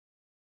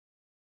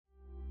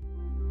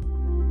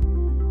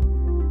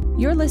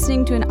You're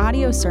listening to an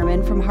audio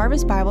sermon from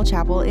Harvest Bible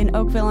Chapel in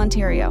Oakville,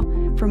 Ontario.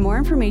 For more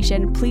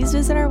information, please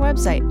visit our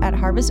website at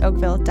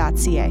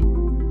harvestoakville.ca.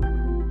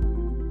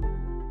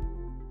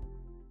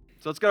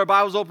 So let's get our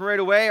Bibles open right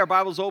away. Our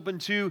Bibles open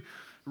to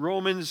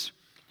Romans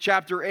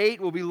chapter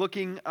 8. We'll be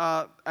looking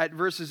at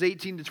verses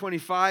 18 to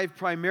 25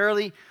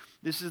 primarily.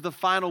 This is the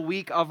final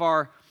week of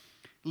our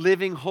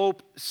Living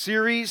Hope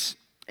series.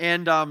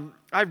 And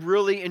I've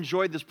really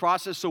enjoyed this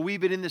process. So we've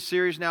been in this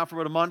series now for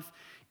about a month.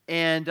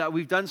 And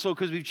we've done so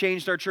because we've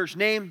changed our church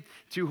name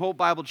to Hope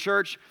Bible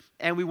Church.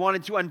 And we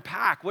wanted to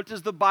unpack, what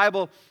does the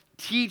Bible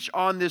teach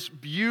on this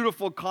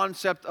beautiful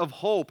concept of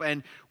hope?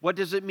 And what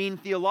does it mean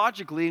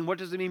theologically? And what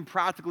does it mean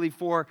practically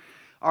for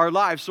our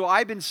lives? So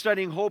I've been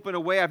studying hope in a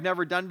way I've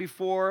never done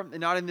before, and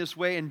not in this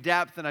way in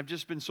depth. And I've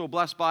just been so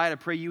blessed by it. I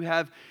pray you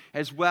have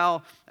as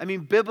well. I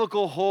mean,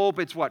 biblical hope,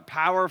 it's what?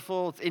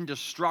 Powerful, it's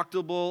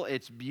indestructible,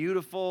 it's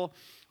beautiful.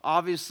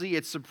 Obviously,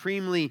 it's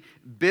supremely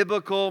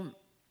biblical.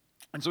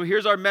 And so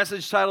here's our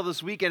message title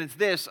this week, and it's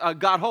this,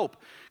 Got Hope.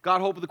 Got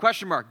Hope with a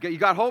question mark. You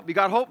got hope? You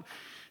got hope?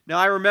 Now,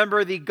 I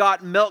remember the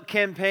Got Milk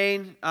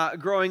campaign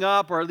growing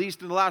up, or at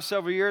least in the last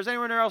several years.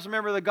 Anyone else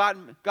remember the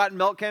Got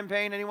Milk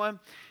campaign? Anyone?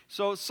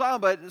 So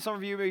some, but some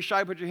of you may be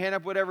shy, put your hand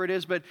up, whatever it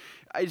is. But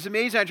it's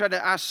amazing. I tried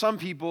to ask some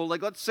people,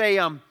 like let's say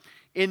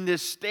in the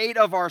state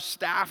of our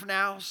staff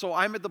now, so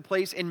I'm at the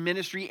place in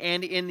ministry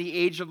and in the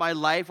age of my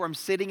life where I'm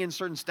sitting in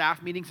certain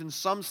staff meetings, and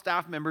some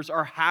staff members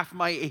are half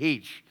my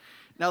age.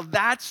 Now,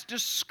 that's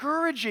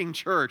discouraging,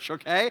 church,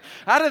 okay?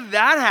 How did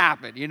that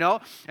happen, you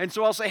know? And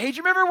so I'll say, hey, do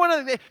you remember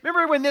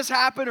when this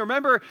happened? Or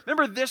remember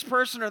this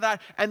person or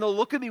that? And they'll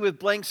look at me with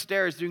blank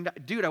stares doing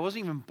that. Dude, I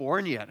wasn't even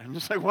born yet. I'm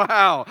just like,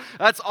 wow,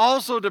 that's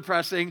also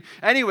depressing.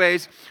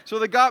 Anyways, so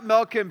the Got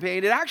Milk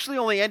campaign, it actually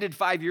only ended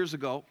 5 years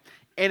ago,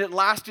 and it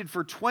lasted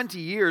for 20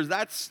 years.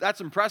 That's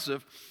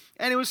impressive.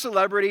 And it was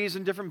celebrities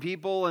and different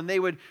people, and they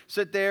would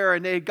sit there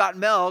and they got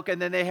milk,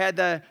 and then they had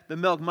the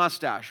milk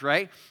mustache,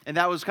 right? And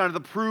that was kind of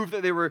the proof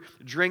that they were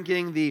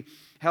drinking the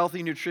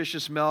healthy,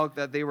 nutritious milk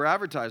that they were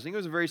advertising. It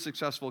was a very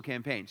successful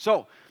campaign.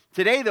 So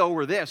today, though,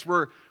 we're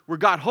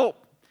Got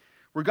Hope.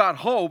 We're Got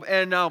Hope,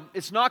 and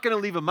it's not going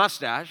to leave a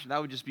mustache. That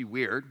would just be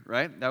weird,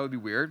 right? That would be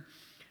weird.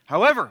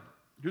 However,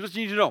 here's what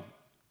you need to know.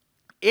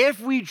 If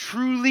we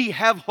truly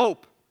have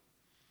hope,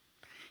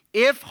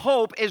 if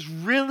hope is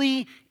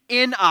really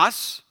in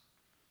us,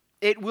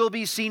 it will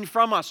be seen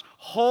from us.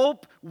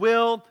 Hope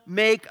will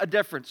make a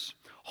difference.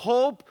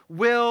 Hope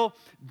will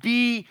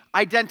be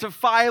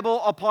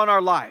identifiable upon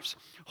our lives.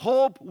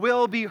 Hope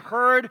will be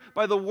heard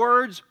by the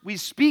words we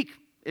speak.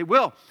 It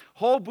will.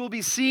 Hope will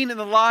be seen in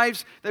the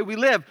lives that we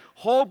live.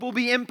 Hope will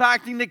be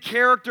impacting the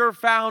character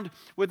found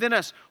within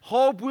us.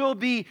 Hope will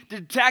be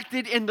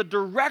detected in the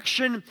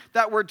direction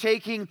that we're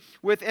taking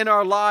within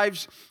our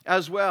lives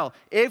as well.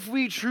 If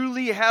we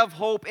truly have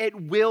hope, it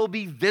will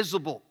be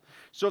visible.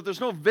 So if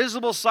there's no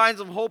visible signs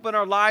of hope in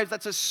our lives,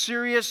 that's a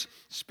serious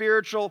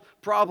spiritual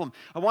problem.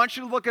 I want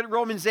you to look at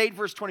Romans 8,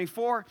 verse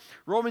 24.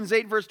 Romans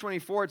 8, verse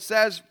 24, it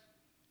says,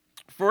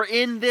 "For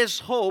in this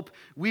hope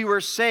we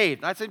were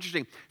saved." That's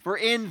interesting. For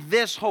in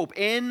this hope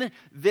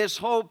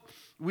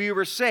we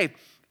were saved.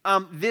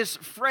 This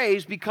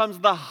phrase becomes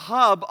the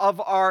hub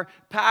of our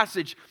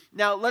passage.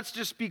 Now, let's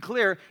just be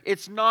clear.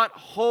 It's not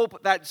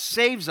hope that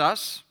saves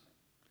us.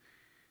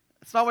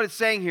 That's not what it's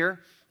saying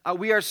here.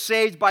 We are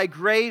saved by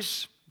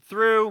grace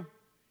through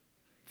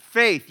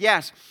faith.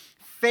 Yes,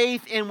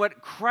 faith in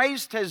what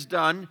Christ has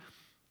done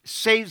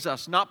saves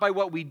us, not by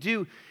what we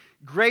do.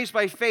 Grace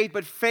by faith,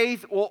 but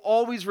faith will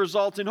always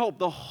result in hope,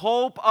 the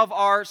hope of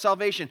our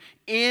salvation.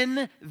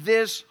 In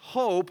this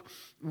hope,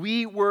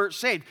 we were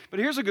saved. But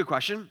here's a good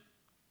question.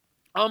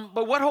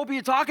 But what hope are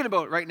you talking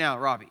about right now,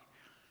 Robbie?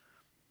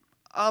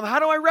 How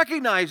do I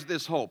recognize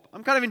this hope?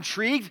 I'm kind of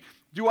intrigued.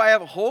 Do I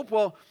have hope?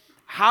 Well,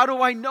 how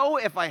do I know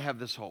if I have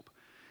this hope?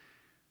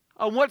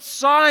 What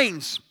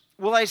signs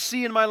will I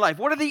see in my life?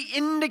 What are the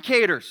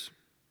indicators?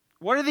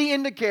 What are the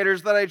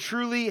indicators that I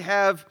truly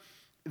have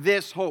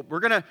this hope? We're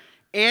going to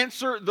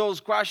answer those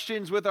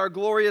questions with our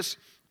glorious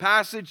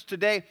passage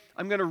today.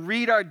 I'm going to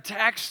read our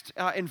text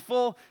in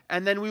full,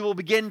 and then we will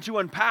begin to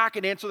unpack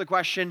and answer the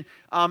question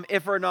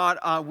if or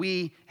not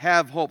we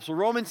have hope. So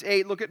Romans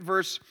 8, look at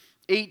verse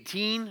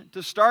 18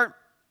 to start.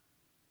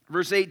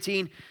 Verse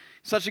 18,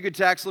 such a good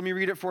text. Let me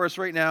read it for us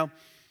right now.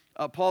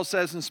 Paul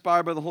says,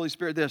 inspired by the Holy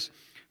Spirit, this: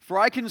 "For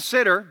I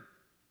consider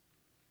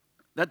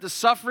that the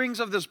sufferings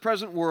of this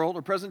present world,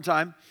 or present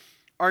time,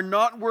 are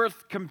not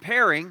worth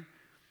comparing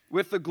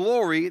with the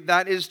glory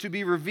that is to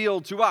be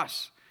revealed to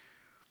us.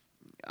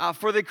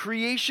 For the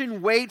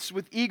creation waits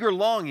with eager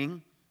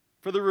longing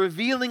for the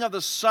revealing of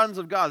the sons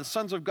of God." The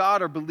sons of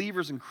God are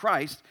believers in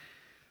Christ.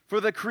 "For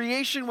the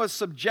creation was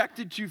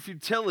subjected to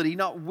futility,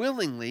 not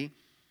willingly,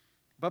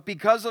 but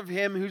because of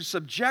him who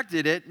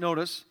subjected it,"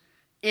 notice,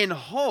 "in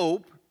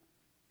hope,"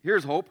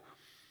 here's hope,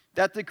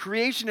 "that the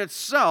creation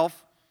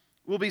itself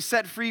will be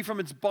set free from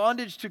its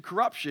bondage to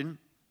corruption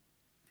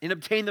and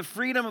obtain the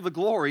freedom of the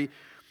glory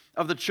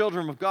of the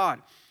children of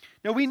God."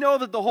 Now we know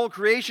that the whole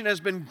creation has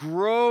been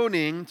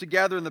groaning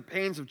together in the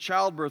pains of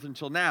childbirth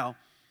until now.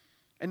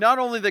 And not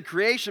only the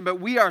creation, but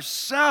we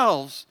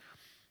ourselves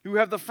who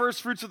have the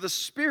first fruits of the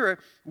Spirit,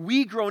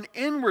 we groan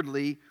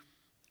inwardly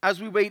as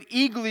we wait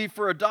eagerly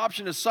for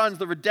adoption as sons,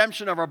 the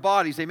redemption of our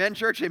bodies. Amen,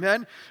 church?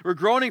 Amen? We're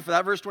groaning for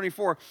that. Verse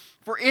 24.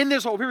 For in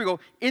this hope, here we go,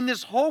 in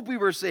this hope we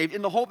were saved,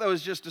 in the hope that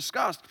was just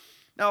discussed.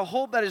 Now,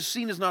 hope that is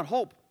seen is not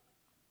hope.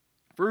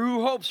 For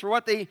who hopes for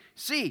what they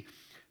see?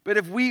 But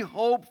if we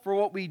hope for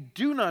what we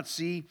do not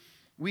see,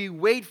 we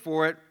wait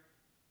for it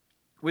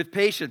with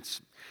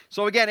patience.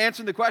 So again,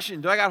 answering the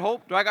question, do I got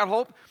hope? Do I got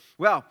hope?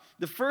 Well,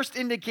 the first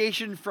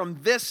indication from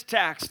this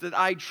text that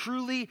I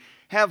truly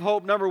have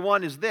hope, number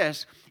one, is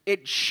this: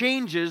 it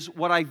changes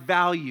what I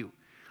value.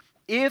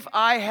 If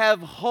I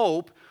have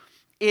hope,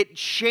 it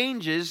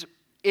changes,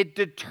 it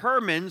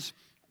determines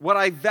what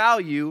I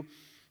value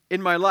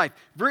in my life.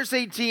 Verse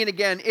 18,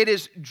 again, it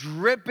is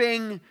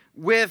dripping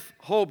with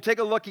hope. Take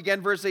a look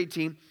again, verse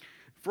 18.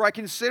 For I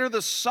consider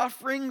the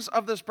sufferings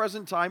of this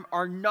present time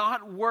are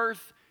not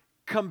worth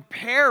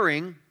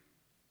comparing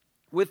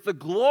with the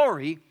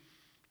glory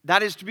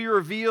that is to be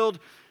revealed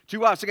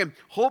to us. Again,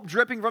 hope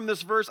dripping from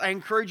this verse. I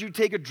encourage you to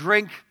take a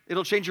drink.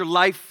 It'll change your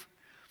life.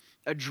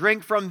 A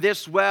drink from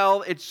this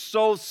well. It's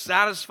so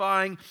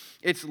satisfying.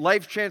 It's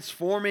life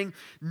transforming.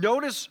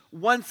 Notice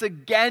once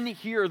again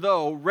here,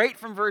 though, right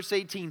from verse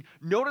 18,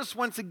 notice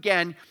once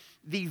again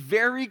the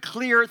very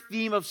clear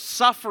theme of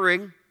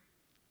suffering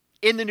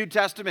in the New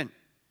Testament.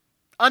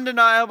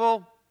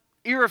 Undeniable,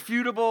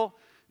 irrefutable.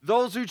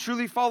 Those who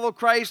truly follow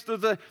Christ,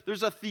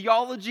 there's a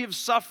theology of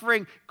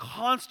suffering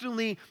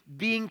constantly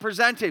being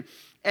presented.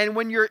 And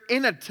when you're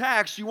in a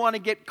text, you want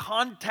to get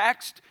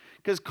context,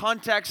 because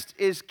context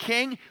is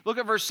king. Look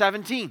at verse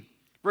 17.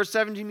 Verse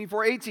 17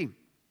 before 18.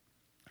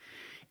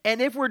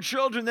 And if we're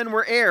children, then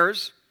we're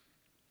heirs.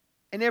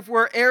 And if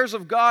we're heirs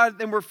of God,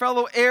 then we're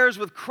fellow heirs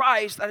with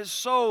Christ. That is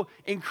so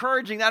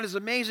encouraging. That is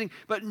amazing.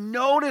 But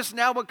notice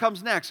now what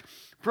comes next.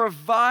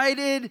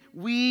 Provided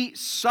we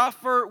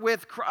suffer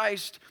with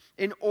Christ,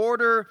 in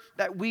order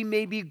that we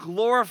may be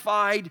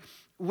glorified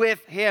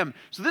with him.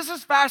 So this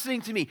is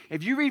fascinating to me.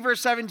 If you read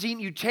verse 17,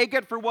 you take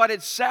it for what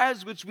it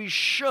says, which we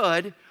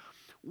should.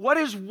 What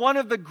is one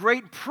of the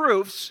great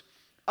proofs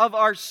of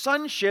our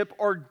sonship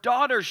or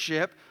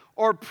daughtership,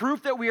 or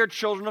proof that we are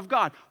children of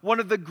God? One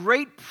of the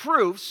great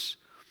proofs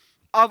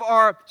of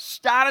our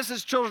status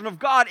as children of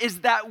God is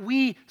that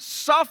we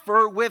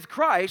suffer with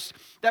Christ,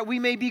 that we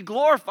may be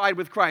glorified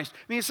with Christ. I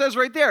mean, it says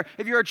right there,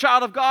 if you're a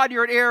child of God,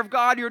 you're an heir of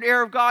God, you're an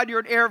heir of God, you're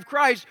an heir of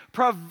Christ,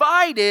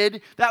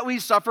 provided that we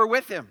suffer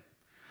with him.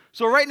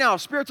 So right now,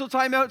 spiritual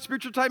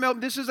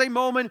timeout. This is a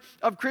moment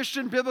of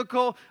Christian,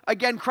 biblical,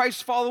 again,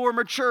 Christ follower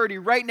maturity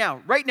right now.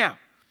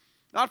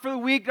 Not for the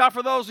weak, not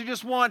for those who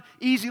just want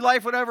easy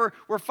life, whatever.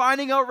 We're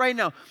finding out right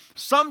now.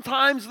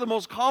 Sometimes the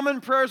most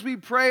common prayers we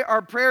pray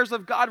are prayers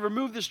of God,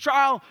 remove this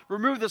trial,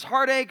 remove this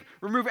heartache,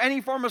 remove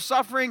any form of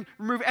suffering,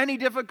 remove any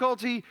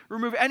difficulty,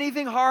 remove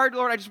anything hard.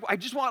 Lord, I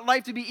just want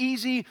life to be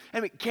easy.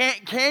 And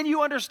can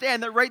you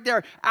understand that right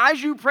there,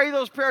 as you pray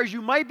those prayers,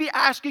 you might be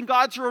asking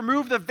God to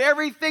remove the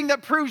very thing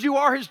that proves you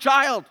are his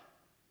child?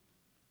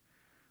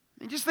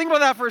 And just think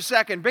about that for a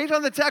second, based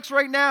on the text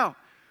right now.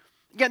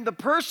 Again, the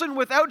person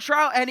without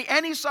trial,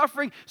 any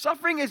suffering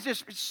is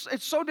just,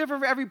 it's so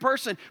different for every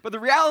person. But the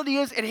reality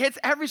is it hits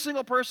every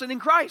single person in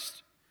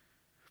Christ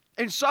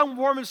in some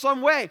form, in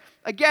some way.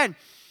 Again,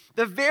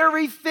 the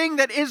very thing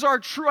that is our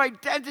true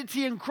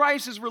identity in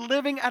Christ is we're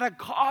living at a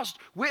cost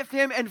with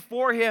him and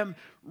for him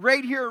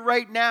right here,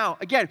 right now.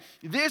 Again,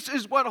 this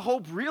is what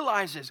hope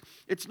realizes.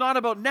 It's not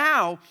about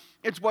now,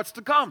 it's what's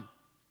to come.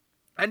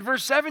 And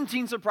verse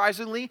 17,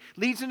 surprisingly,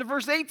 leads into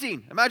verse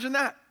 18. Imagine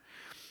that.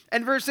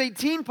 And verse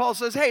 18, Paul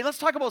says, hey, let's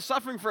talk about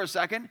suffering for a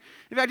second.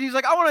 In fact, he's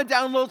like, I want to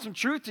download some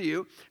truth to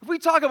you. If we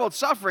talk about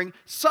suffering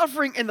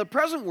in the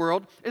present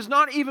world is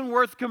not even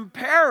worth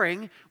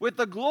comparing with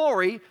the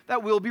glory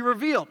that will be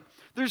revealed.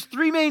 There's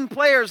three main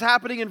players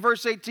happening in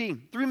verse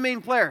 18. Three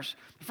main players.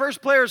 The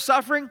first player is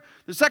suffering.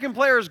 The second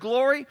player is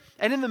glory.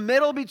 And in the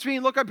middle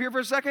between, look up here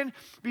for a second,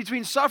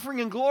 between suffering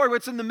and glory,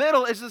 what's in the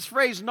middle is this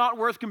phrase, not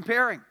worth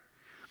comparing.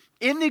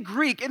 In the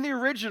Greek, in the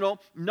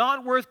original,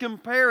 not worth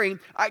comparing,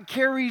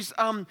 carries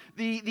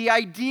the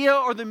idea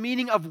or the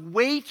meaning of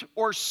weight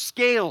or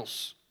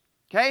scales.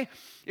 Okay?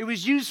 It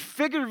was used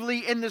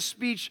figuratively in the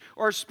speech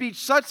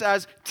such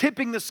as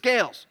tipping the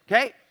scales.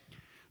 Okay?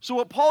 So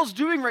what Paul's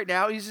doing right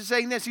now, he's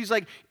saying this. He's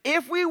like,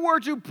 if we were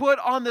to put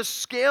on the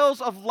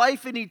scales of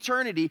life and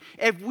eternity,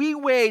 if we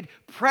weighed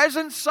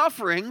present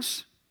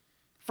sufferings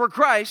for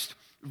Christ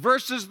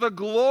versus the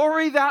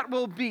glory that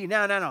will be.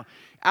 No.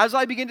 As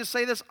I begin to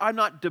say this, I'm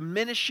not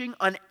diminishing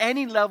on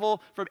any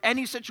level from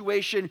any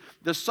situation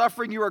the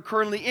suffering you are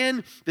currently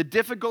in, the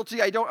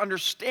difficulty I don't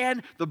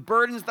understand, the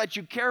burdens that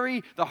you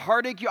carry, the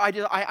heartache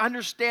I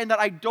understand that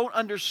I don't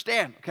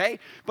understand, okay?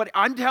 But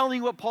I'm telling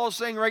you what Paul's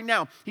saying right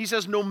now. He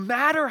says, no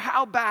matter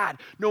how bad,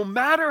 no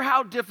matter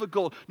how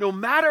difficult, no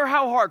matter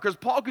how hard, because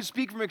Paul could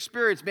speak from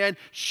experience, man,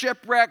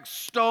 shipwrecked,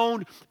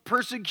 stoned,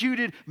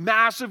 persecuted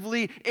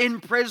massively, in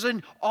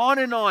prison, on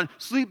and on,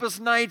 sleepless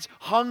nights,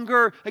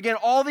 hunger, again,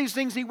 all these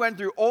things things he went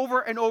through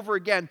over and over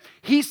again,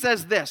 he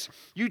says this: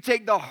 you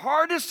take the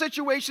hardest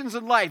situations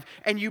in life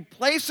and you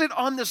place it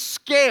on the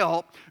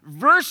scale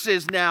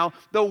versus now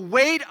the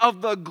weight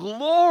of the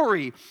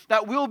glory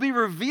that will be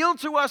revealed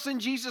to us in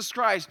Jesus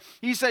Christ.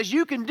 He says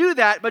you can do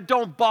that, but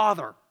don't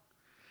bother.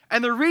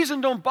 And the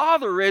reason don't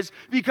bother is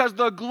because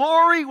the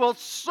glory will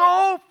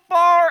so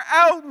far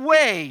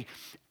outweigh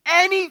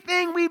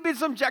anything we've been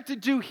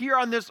subjected to here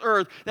on this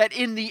earth that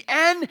in the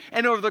end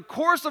and over the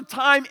course of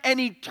time and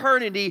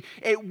eternity,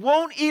 it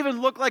won't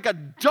even look like a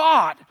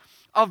dot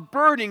of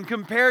burden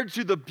compared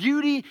to the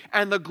beauty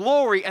and the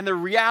glory and the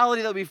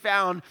reality that we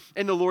found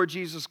in the Lord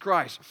Jesus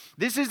Christ.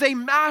 This is a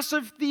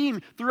massive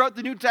theme throughout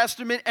the New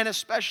Testament and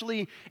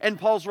especially in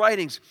Paul's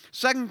writings.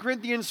 2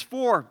 Corinthians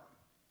 4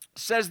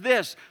 says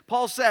this.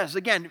 Paul says,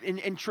 again,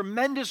 in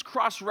tremendous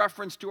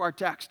cross-reference to our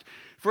text,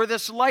 for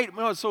this light,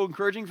 it's so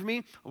encouraging for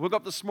me. I woke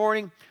up this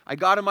morning, I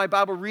got in my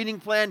Bible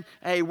reading plan.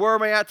 Hey, where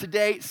am I at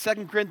today?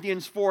 2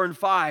 Corinthians 4 and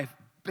 5.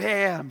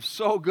 Bam,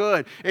 so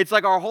good. It's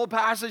like our whole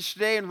passage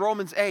today in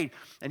Romans 8.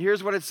 And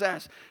here's what it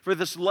says. For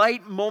this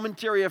light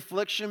momentary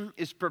affliction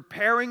is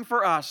preparing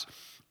for us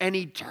an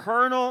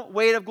eternal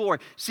weight of glory.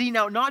 See,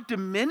 now, not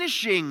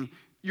diminishing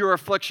your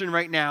affliction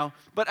right now,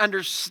 but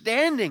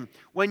understanding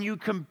when you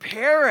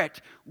compare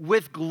it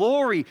with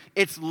glory,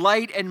 it's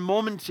light and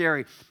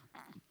momentary.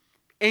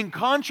 In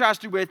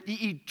contrast with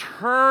the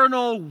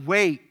eternal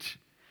weight,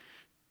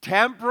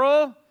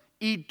 temporal,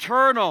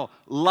 eternal,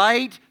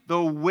 light,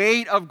 the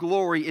weight of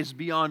glory is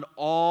beyond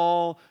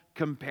all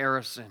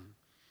comparison.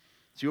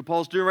 See what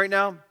Paul's doing right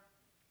now?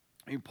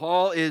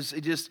 Paul is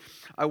just,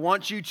 I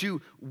want you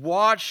to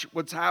watch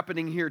what's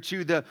happening here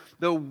too.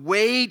 The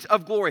weight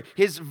of glory.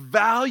 His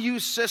value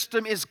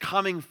system is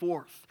coming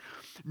forth.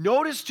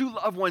 Notice, too,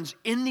 loved ones,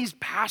 in these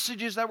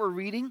passages that we're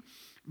reading,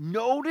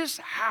 notice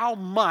how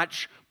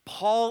much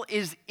Paul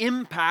is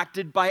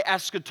impacted by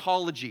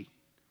eschatology.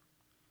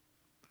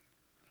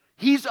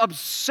 He's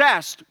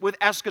obsessed with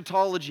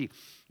eschatology.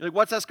 Like,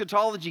 what's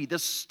eschatology? The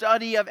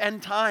study of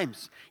end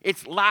times.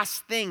 It's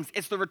last things.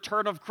 It's the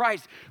return of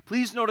Christ.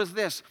 Please notice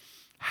this,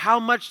 how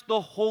much the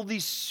Holy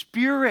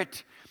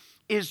Spirit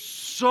is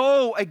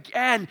so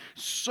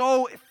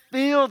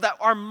filled that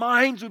our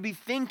minds would be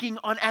thinking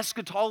on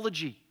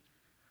eschatology.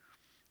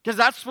 Because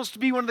that's supposed to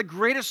be one of the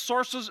greatest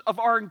sources of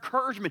our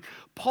encouragement.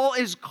 Paul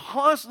is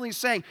constantly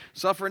saying,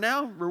 suffer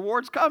now,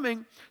 reward's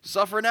coming.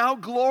 Suffer now,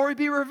 glory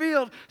be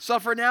revealed.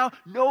 Suffer now,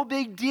 no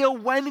big deal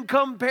when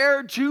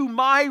compared to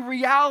my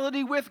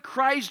reality with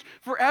Christ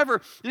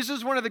forever. This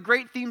is one of the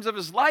great themes of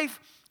his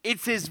life.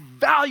 It's his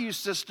value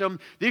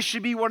system. This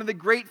should be one of the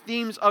great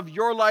themes of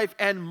your life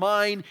and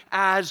mine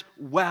as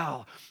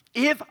well.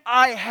 If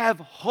I have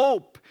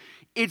hope,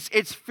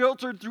 it's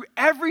filtered through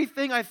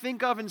everything I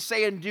think of and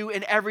say and do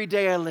in every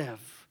day I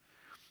live.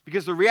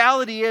 Because the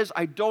reality is,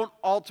 I don't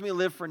ultimately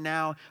live for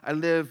now. I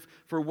live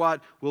for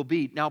what will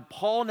be. Now,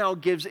 Paul now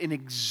gives an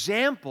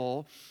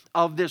example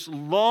of this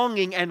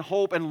longing and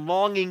hope and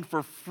longing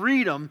for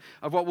freedom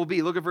of what will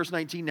be. Look at verse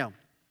 19 now.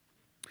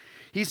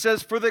 He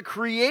says, for the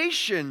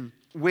creation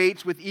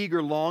waits with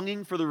eager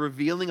longing for the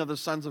revealing of the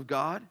sons of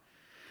God.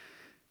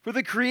 For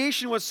the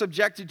creation was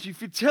subjected to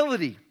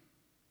futility,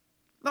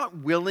 not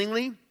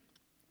willingly,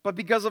 but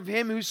because of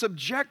him who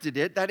subjected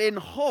it, that in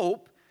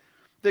hope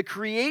the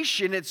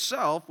creation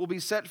itself will be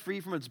set free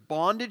from its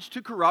bondage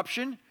to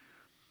corruption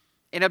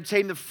and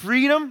obtain the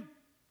freedom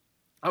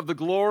of the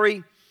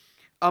glory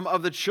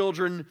of the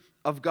children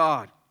of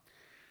God.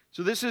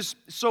 So this is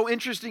so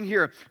interesting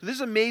here. This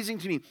is amazing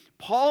to me.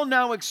 Paul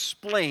now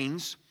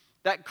explains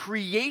that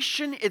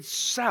creation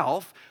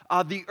itself,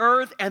 the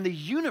earth and the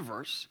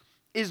universe,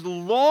 is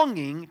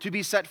longing to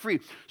be set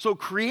free. So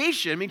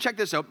creation, check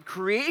this out.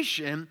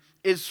 Creation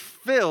is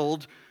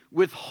filled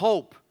with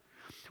hope.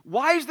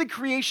 Why is the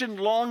creation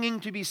longing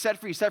to be set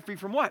free? Set free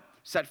from what?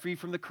 Set free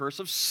from the curse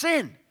of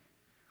sin.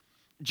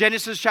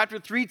 Genesis chapter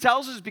 3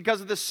 tells us because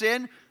of the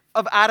sin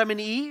of Adam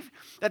and Eve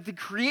that the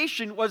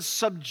creation was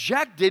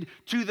subjected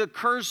to the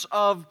curse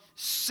of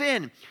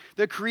sin.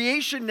 The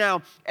creation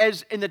now,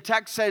 as in the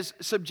text says,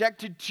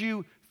 subjected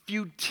to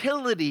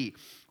futility,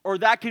 or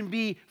that can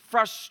be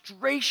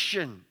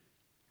frustration.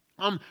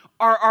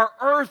 Our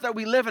earth that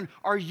we live in,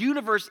 our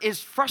universe is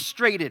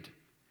frustrated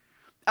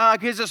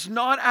because it's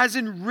not as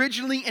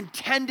originally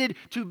intended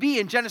to be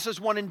in Genesis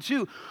 1 and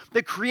 2.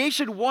 The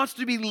creation wants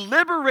to be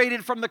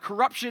liberated from the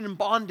corruption and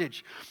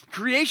bondage.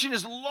 Creation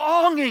is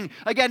longing,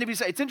 again, to be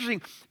saved. It's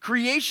interesting.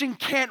 Creation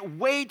can't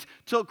wait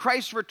till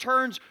Christ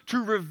returns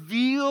to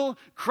reveal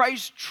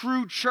Christ's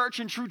true church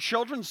and true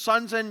children,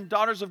 sons and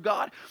daughters of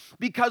God,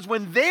 because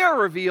when they are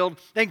revealed,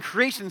 then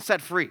creation is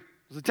set free.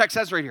 As the text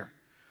says right here.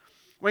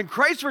 When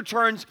Christ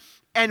returns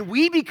and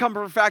we become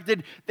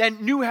perfected,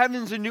 then new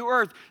heavens and new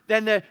earth,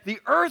 then the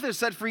earth is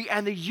set free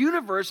and the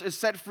universe is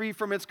set free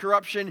from its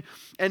corruption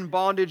and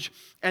bondage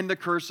and the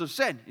curse of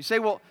sin. You say,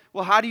 well,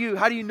 how do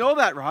you know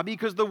that, Robbie?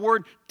 Because the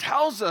word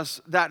tells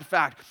us that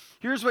fact.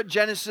 Here's what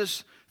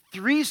Genesis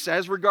 3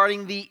 says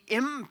regarding the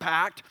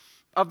impact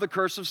of the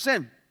curse of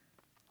sin.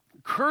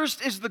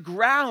 Cursed is the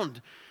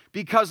ground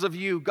because of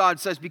you, God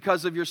says,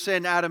 because of your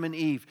sin, Adam and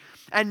Eve.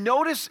 And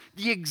notice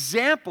the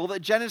example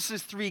that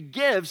Genesis 3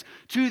 gives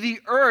to the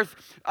earth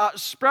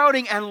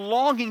sprouting and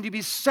longing to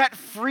be set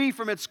free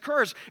from its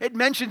curse. It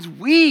mentions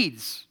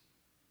weeds.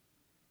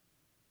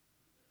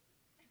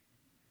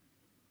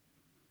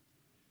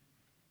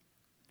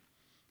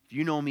 If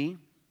you know me,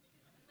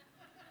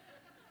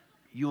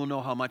 you will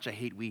know how much I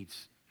hate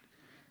weeds.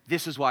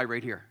 This is why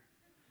right here.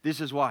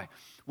 This is why.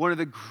 One of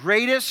the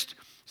greatest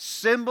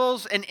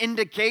symbols and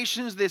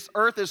indications this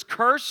earth is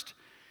cursed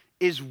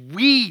is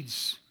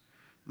weeds.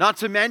 Not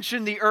to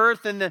mention the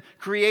earth and the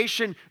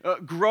creation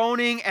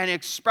groaning and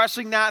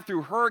expressing that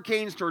through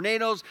hurricanes,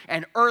 tornadoes,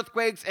 and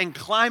earthquakes and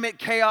climate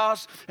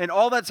chaos and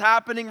all that's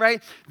happening,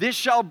 right? This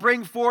shall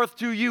bring forth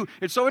to you.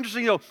 It's so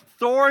interesting,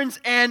 thorns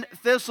and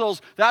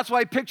thistles. That's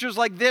why pictures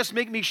like this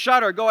make me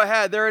shudder. Go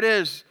ahead, there it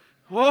is.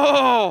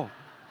 Whoa!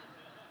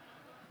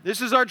 This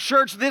is our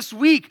church this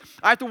week.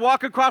 I have to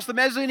walk across the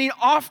mezzanine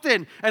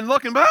often and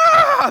look and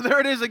there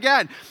it is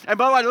again. And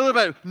by the way, a little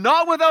bit,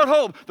 not without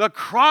hope. The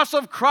cross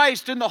of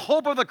Christ and the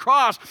hope of the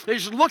cross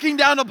is looking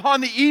down upon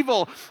the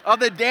evil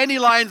of the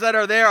dandelions that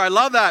are there. I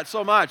love that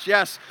so much.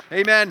 Yes,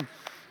 amen.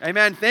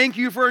 Amen. Thank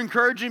you for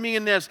encouraging me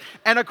in this.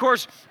 And of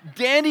course,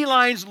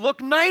 dandelions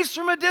look nice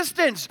from a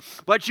distance,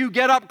 but you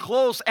get up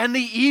close and the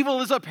evil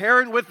is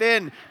apparent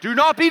within. Do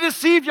not be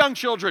deceived, young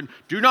children.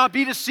 Do not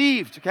be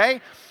deceived,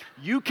 okay?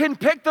 You can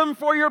pick them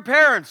for your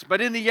parents,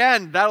 but in the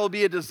end, that'll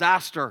be a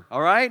disaster,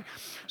 all right?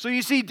 So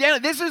you see,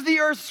 this is the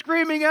earth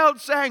screaming out,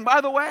 saying,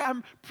 by the way,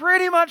 I'm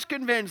pretty much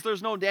convinced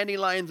there's no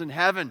dandelions in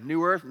heaven.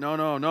 New earth?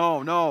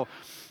 No.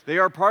 They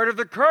are part of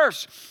the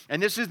curse.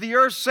 And this is the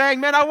earth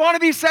saying, man, I want to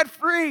be set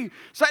free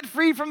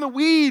from the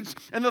weeds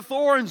and the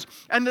thorns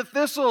and the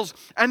thistles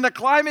and the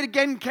climate,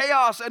 again,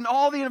 chaos and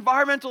all the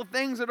environmental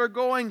things that are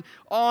going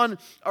on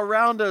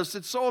around us.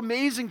 It's so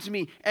amazing to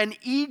me. An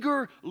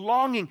eager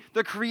longing.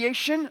 The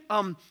creation,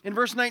 in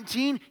verse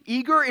 19,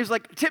 eager is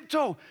like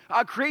tiptoe.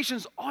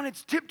 Creation's on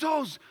its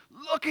tiptoes,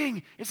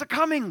 looking. It's a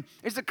coming,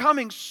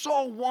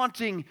 so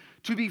wanting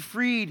to be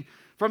freed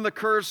from the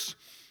curse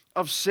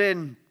of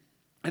sin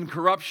and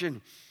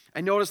corruption.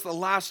 And notice the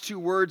last two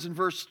words in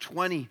verse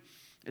 20.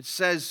 It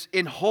says,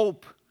 in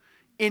hope.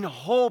 In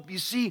hope. You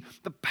see,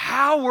 the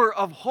power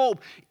of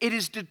hope. It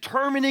is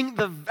determining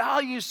the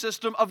value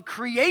system of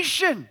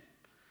creation.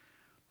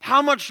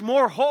 How much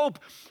more hope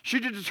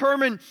should it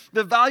determine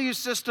the value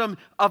system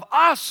of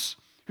us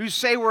who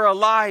say we're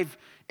alive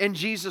in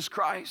Jesus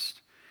Christ?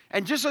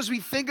 And just as we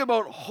think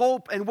about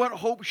hope and what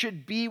hope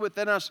should be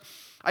within us,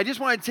 I just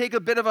want to take a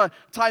bit of a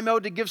time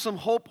out to give some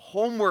hope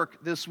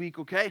homework this week,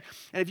 okay?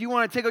 And if you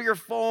want to take out your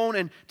phone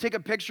and take a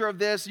picture of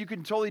this, you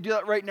can totally do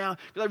that right now.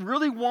 But I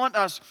really want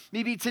us,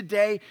 maybe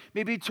today,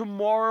 maybe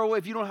tomorrow,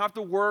 if you don't have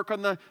to work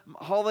on the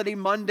holiday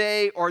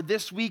Monday or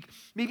this week,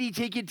 maybe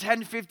take you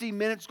 10, 15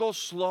 minutes, go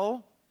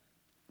slow.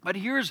 But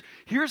here's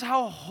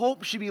how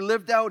hope should be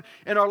lived out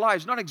in our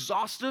lives. Not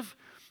exhaustive,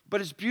 but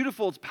it's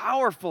beautiful, it's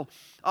powerful.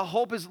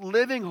 Hope is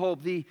living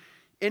hope. The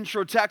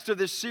intro text of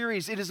this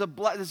series, this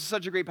is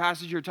such a great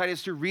passage here,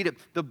 Titus 2, read it.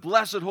 The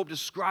blessed hope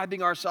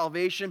describing our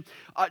salvation.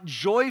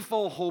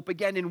 Joyful hope,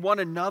 again, in one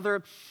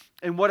another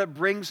and what it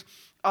brings.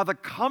 The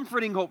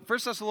comforting hope, 1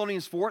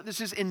 Thessalonians 4,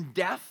 this is in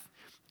death.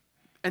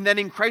 And then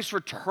in Christ's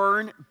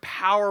return,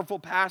 powerful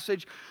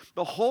passage.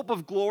 The hope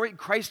of glory,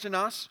 Christ in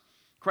us,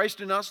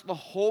 the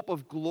hope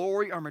of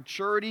glory, our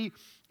maturity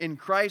in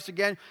Christ.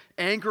 Again,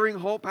 anchoring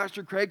hope,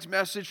 Pastor Craig's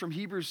message from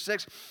Hebrews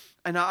 6.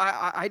 And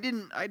I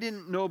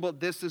didn't know about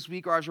this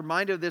week, or I was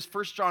reminded of this.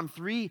 1 John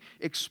 3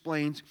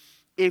 explains,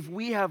 if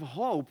we have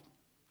hope,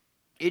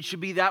 it should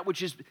be that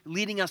which is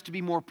leading us to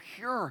be more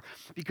pure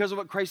because of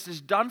what Christ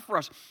has done for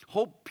us.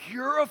 Hope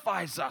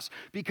purifies us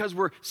because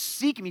we're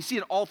seeking. You see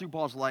it all through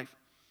Paul's life.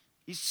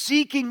 He's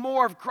seeking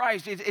more of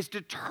Christ. It's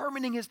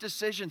determining his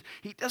decisions.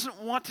 He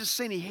doesn't want to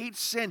sin. He hates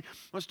sin.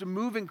 He wants to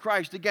move in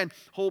Christ. Again,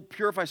 hope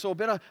purifies. So a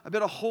bit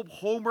of hope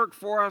homework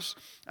for us.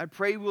 I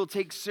pray we'll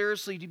take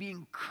seriously to be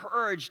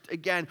encouraged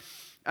again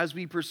as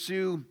we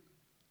pursue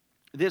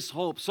this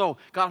hope. So,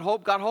 got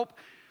hope.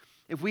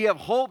 If we have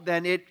hope,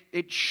 then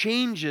it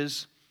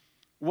changes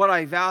what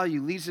I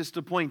value. Leads us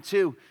to point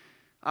 2.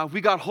 If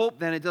we got hope,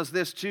 then it does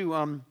this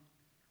too.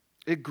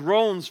 It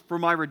groans for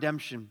my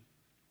redemption.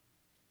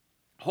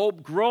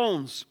 Hope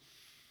groans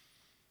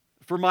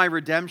for my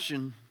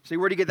redemption. Say,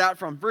 where do you get that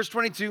from? Verse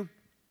 22.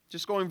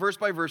 Just going verse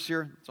by verse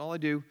here. That's all I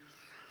do.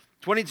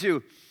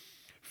 22.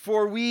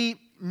 For we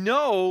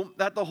know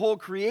that the whole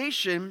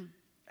creation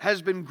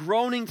has been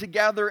groaning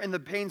together in the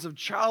pains of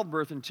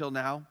childbirth until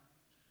now.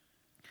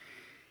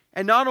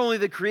 And not only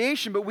the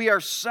creation, but we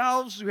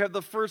ourselves who have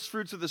the first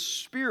fruits of the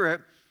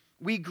Spirit,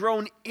 we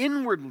groan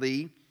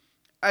inwardly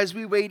as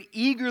we wait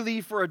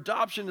eagerly for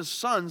adoption as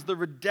sons, the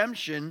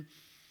redemption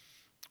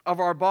of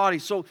our body.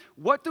 So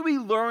what do we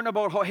learn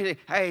about hope?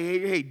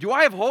 Hey, do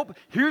I have hope?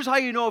 Here's how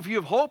you know if you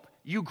have hope.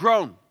 You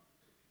groan.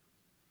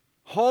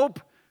 Hope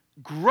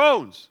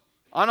groans.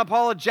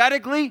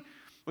 Unapologetically,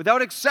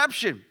 without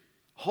exception.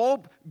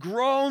 Hope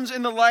groans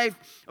in the life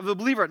of the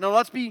believer. Now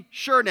let's be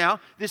sure now,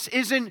 this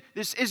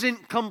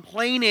isn't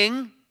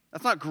complaining.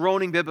 That's not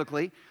groaning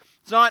biblically.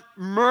 It's not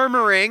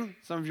murmuring.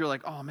 Some of you are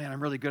like, oh man,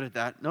 I'm really good at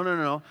that.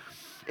 No.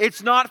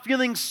 It's not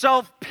feeling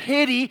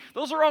self-pity.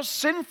 Those are all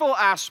sinful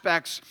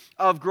aspects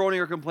of groaning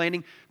or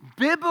complaining.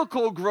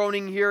 Biblical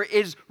groaning here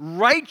is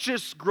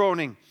righteous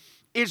groaning.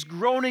 Is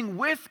groaning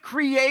with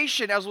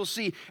creation, as we'll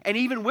see, and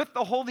even with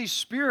the Holy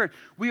Spirit.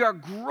 We are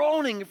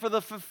groaning for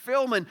the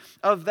fulfillment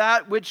of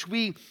that which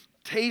we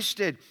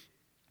tasted.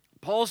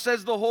 Paul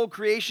says the whole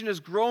creation is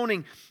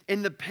groaning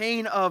in the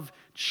pain of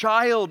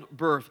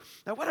childbirth.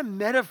 Now, what a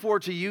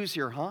metaphor to use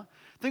here, huh?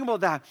 Think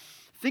about that.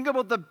 Think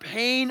about the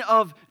pain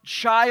of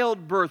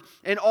childbirth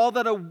and all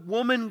that a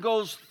woman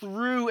goes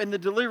through in the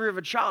delivery of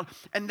a child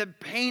and the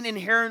pain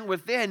inherent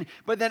within.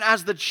 But then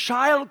as the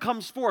child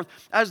comes forth,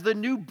 as the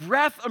new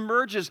breath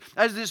emerges,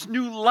 as this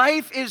new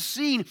life is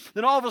seen,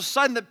 then all of a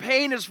sudden the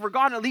pain is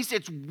forgotten. At least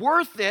it's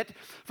worth it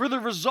for the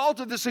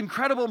result of this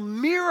incredible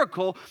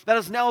miracle that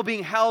is now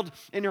being held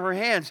in her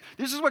hands.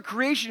 This is what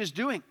creation is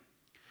doing.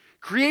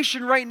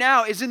 Creation right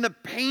now is in the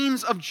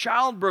pains of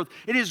childbirth.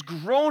 It is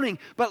groaning,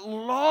 but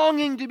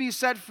longing to be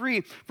set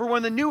free. For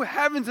when the new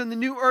heavens and the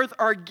new earth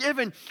are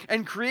given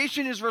and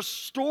creation is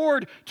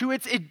restored to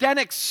its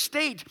Edenic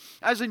state,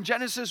 as in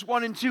Genesis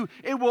 1 and 2,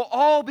 it will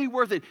all be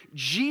worth it.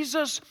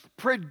 Jesus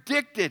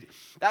predicted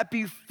that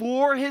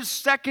before his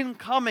second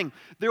coming,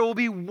 there will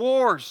be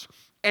wars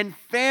and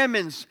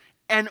famines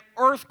and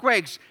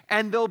earthquakes,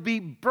 and there'll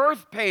be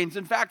birth pains.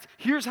 In fact,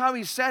 here's how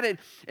he said it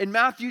in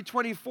Matthew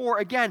 24.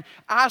 Again,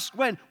 ask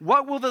when,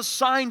 what will the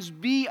signs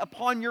be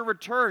upon your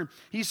return?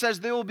 He says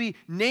there will be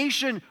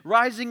nation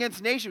rising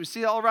against nation. We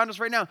see it all around us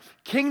right now.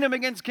 Kingdom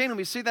against kingdom.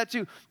 We see that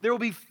too. There will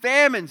be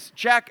famines,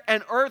 check,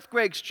 and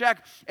earthquakes,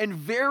 check, in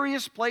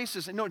various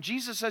places. And no,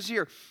 Jesus says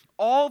here,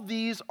 all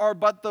these are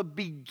but the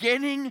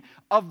beginning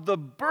of the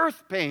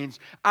birth pains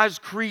as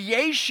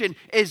creation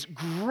is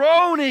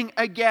groaning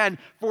again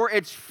for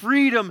its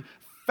freedom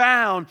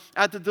found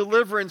at the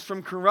deliverance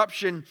from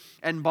corruption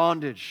and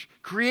bondage.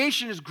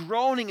 Creation is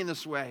groaning in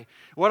this way.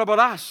 What about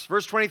us?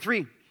 Verse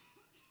 23.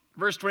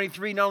 Verse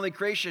 23, not only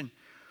creation.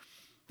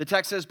 The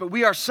text says, but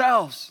we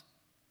ourselves,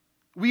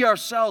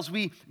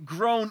 we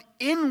groan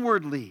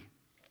inwardly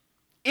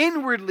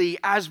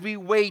as we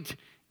wait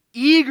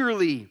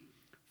eagerly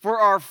for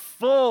our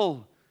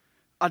full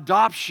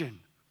adoption.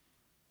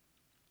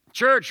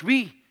 Church,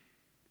 we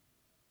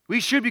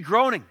should be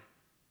groaning.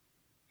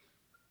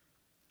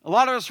 A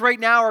lot of us right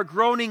now are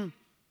groaning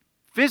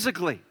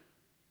physically.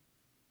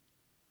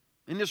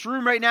 In this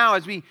room right now,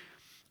 as we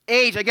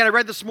age, again, I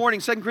read this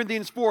morning, 2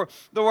 Corinthians 4,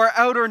 though our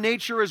outer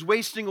nature is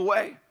wasting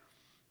away.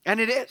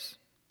 And it is.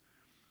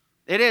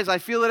 It is. I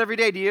feel it every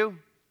day. Do you?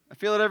 I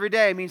feel it every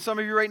day. I mean, some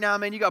of you right now,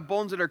 man, you got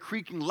bones that are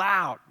creaking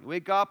loud. You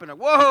wake up and,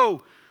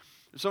 whoa!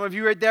 Some of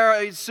you right there,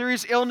 a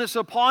serious illness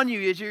upon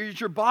you. It's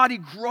your body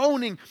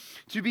groaning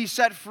to be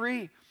set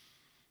free.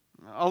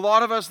 A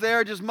lot of us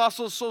there, just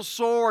muscles so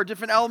sore,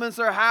 different elements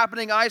that are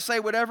happening,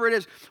 eyesight, whatever it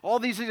is. All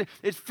these things,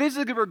 it's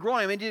physically we're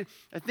growing. I mean,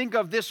 I think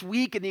of this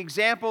week and the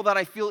example that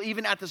I feel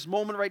even at this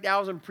moment right now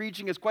as I'm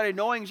preaching is quite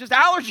annoying. It's just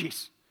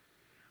allergies.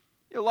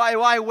 You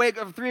lie awake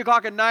at 3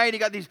 o'clock at night, you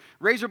got these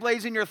razor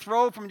blades in your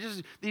throat from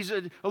just these,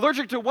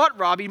 allergic to what,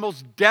 Robbie?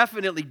 Most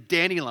definitely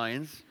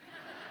dandelions.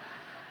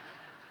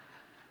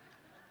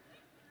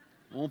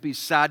 Won't be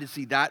sad to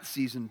see that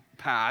season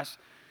pass.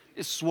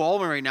 It's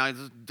swollen right now. It's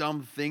this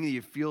dumb thing that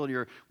you feel in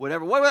your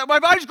whatever. My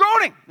body's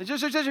groaning. It's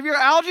just if your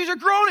allergies are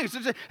groaning. It's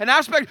an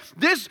aspect.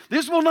 This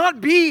will not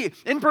be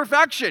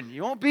imperfection.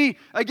 You won't be,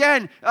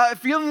 again,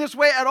 feeling this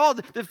way at all.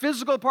 The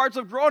physical parts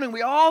of groaning,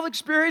 we all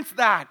experience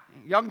that.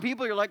 Young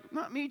people, you're like,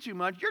 not me too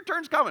much. Your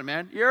turn's coming,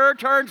 man. Your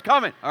turn's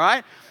coming, all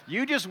right?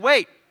 You just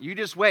wait.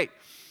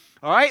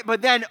 All right?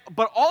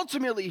 But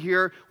ultimately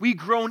here, we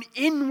groan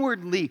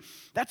inwardly.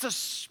 That's a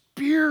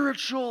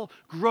spiritual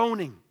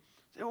groaning.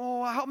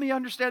 Oh, help me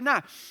understand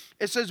that.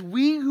 It says,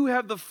 we who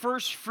have the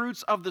first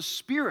fruits of the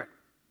Spirit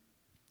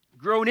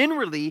groan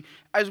inwardly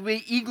as we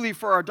wait eagerly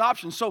for our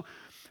adoption. So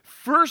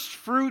first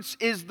fruits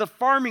is the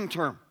farming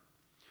term.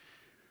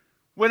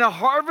 When a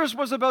harvest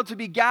was about to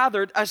be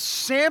gathered, a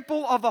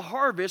sample of the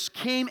harvest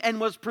came and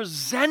was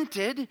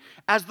presented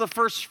as the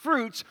first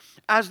fruits,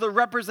 as the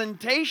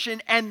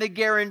representation and the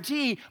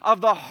guarantee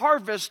of the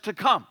harvest to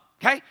come.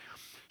 Okay?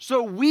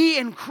 So we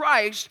in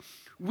Christ,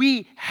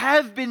 we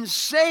have been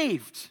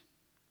saved,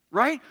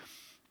 right?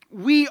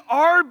 We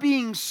are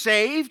being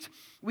saved.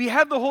 We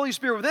have the Holy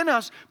Spirit within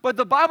us, but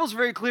the Bible's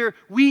very clear,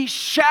 we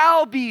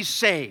shall be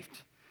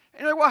saved.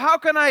 And you're like, well, how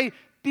can I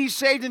be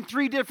saved in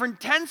 3 different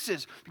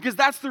tenses? Because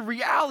that's the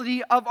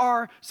reality of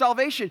our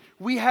salvation.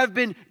 We have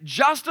been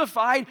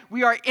justified.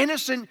 We are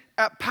innocent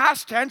at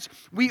past tense.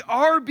 We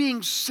are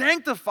being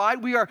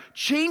sanctified. We are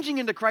changing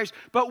into Christ,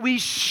 but we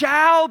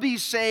shall be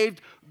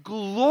saved,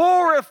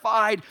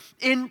 glorified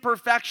in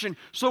perfection.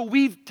 So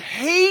we've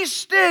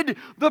tasted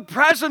the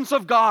presence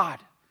of God,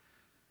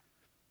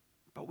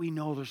 but we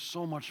know there's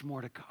so much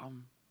more to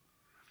come.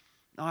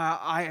 Now,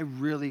 I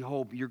really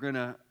hope you're going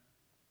to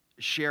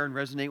share and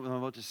resonate with what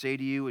I'm about to say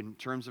to you in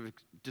terms of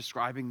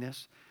describing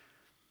this.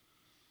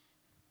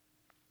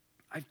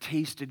 I've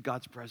tasted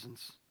God's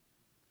presence.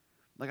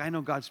 Like, I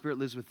know God's Spirit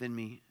lives within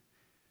me.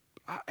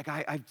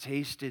 I've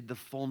tasted the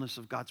fullness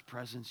of God's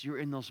presence. You're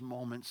in those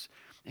moments,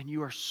 and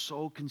you are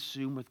so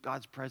consumed with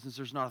God's presence.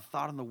 There's not a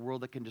thought in the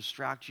world that can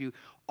distract you.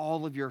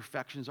 All of your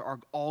affections are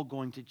all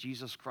going to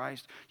Jesus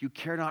Christ. You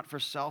care not for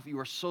self. You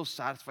are so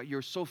satisfied. You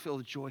are so filled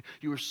with joy.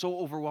 You are so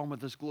overwhelmed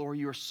with His glory.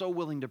 You are so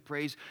willing to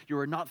praise. You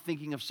are not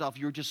thinking of self.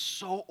 You are just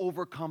so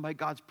overcome by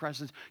God's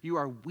presence. You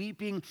are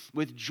weeping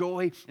with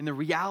joy in the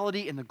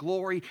reality and the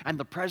glory and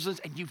the presence,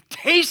 and you've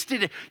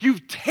tasted it.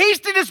 You've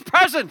tasted His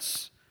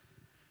presence.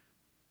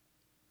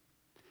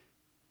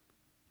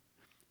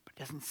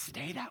 Doesn't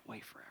stay that way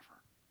forever.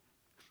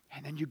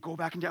 And then you go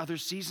back into other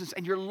seasons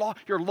and you're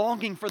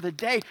longing for the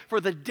day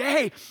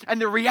and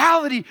the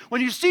reality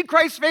when you see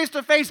Christ face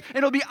to face, and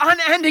it'll be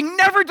unending,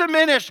 never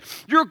diminished.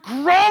 You're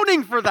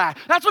groaning for that.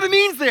 That's what it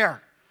means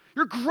there.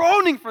 You're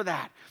groaning for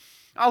that.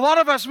 A lot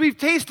of us, we've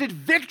tasted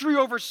victory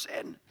over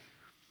sin.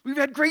 We've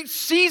had great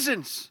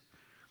seasons.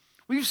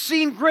 We've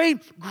seen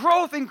great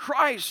growth in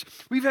Christ.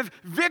 We've had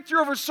victory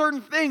over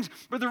certain things.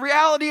 But the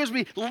reality is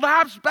we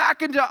lapse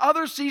back into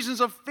other seasons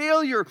of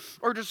failure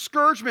or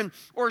discouragement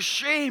or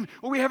shame,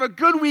 where we have a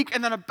good week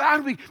and then a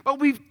bad week. But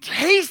we've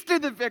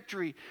tasted the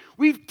victory.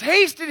 We've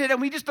tasted it, and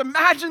we just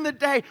imagine the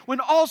day when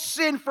all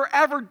sin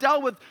forever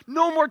dealt with.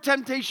 No more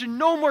temptation,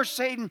 no more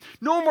Satan,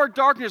 no more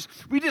darkness.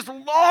 We just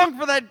long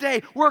for that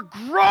day. We're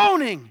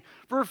groaning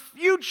for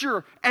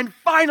future and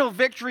final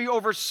victory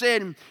over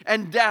sin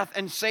and death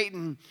and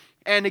Satan.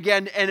 And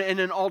again, and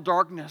in all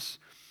darkness.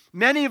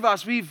 Many of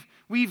us, we've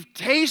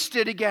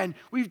tasted again.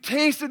 We've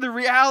tasted the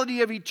reality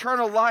of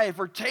eternal life,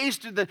 or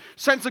tasted the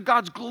sense of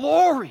God's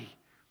glory.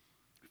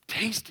 We've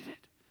tasted it.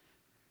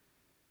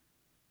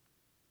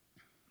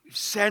 We've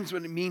sensed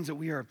what it means that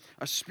we are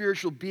a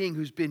spiritual being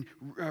who's been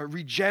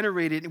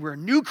regenerated, and we're a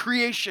new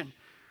creation.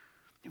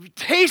 And we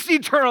taste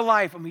eternal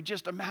life, and we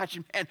just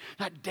imagine, man,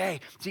 that day.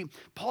 See,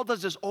 Paul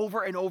does this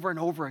over and over and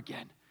over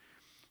again.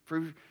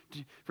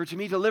 For to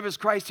me to live is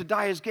Christ, to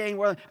die is gain.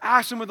 Well,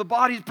 absent with the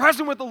body is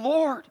present with the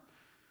Lord.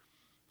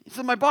 He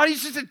said, my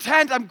body's just a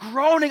tent. I'm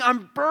groaning.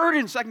 I'm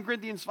burdened, 2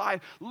 Corinthians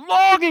 5,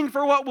 longing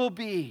for what will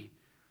be.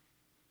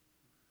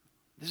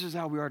 This is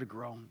how we are to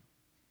groan.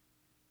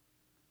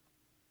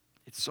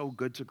 It's so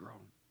good to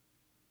groan.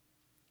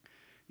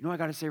 You know what I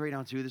got to say right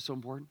now, too? This is so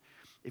important.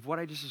 If what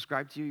I just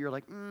described to you, you're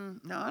like,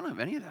 no, I don't have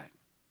any of that.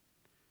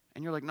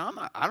 And you're like, no,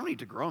 I don't need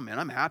to grow, man.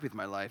 I'm happy with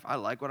my life. I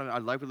like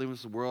living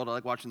with the world. I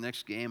like watching the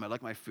next game. I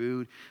like my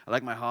food. I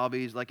like my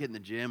hobbies. I like hitting the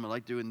gym. I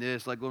like doing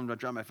this. I like going to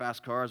drive my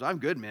fast cars. I'm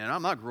good, man.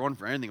 I'm not growing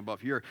for anything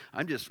above here.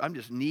 I'm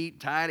just neat,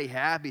 tidy,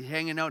 happy,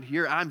 hanging out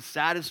here. I'm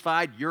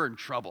satisfied. You're in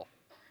trouble.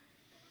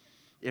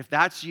 If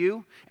that's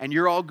you, and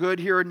you're all good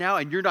here and now,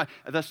 and you're not,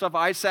 the stuff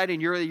I said,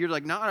 and you're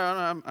like, no,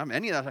 I'm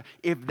any of that.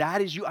 If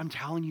that is you, I'm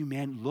telling you,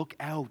 man, look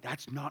out.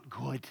 That's not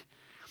good.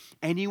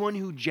 Anyone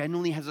who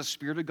genuinely has a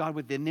Spirit of God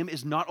within them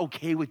is not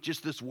okay with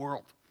just this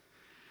world.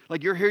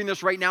 Like, you're hearing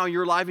this right now and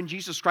you're alive in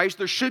Jesus Christ.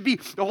 There should be,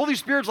 the Holy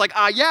Spirit's like,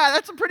 yeah,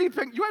 that's a pretty, you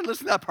got to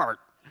listen to that part.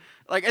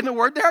 Like, in the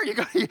word there, you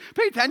got to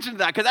pay attention to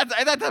that, because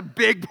that's a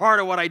big part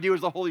of what I do,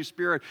 is the Holy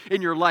Spirit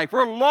in your life.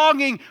 We're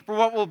longing for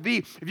what will be.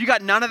 If you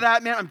got none of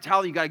that, man, I'm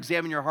telling you, you got to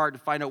examine your heart to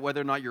find out whether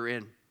or not you're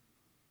in.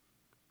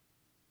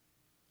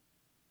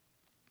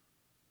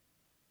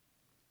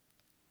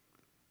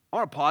 I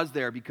want to pause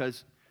there,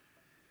 because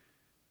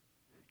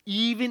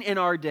even in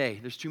our day,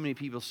 there's too many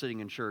people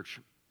sitting in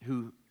church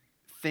who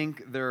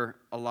think they're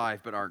alive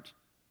but aren't.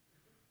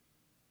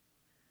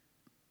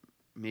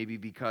 Maybe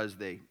because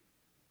they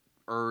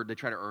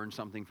try to earn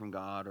something from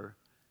God, or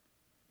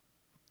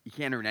you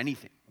can't earn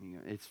anything.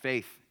 It's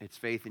faith. It's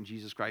faith in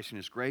Jesus Christ and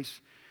His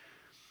grace.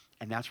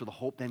 And that's where the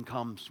hope then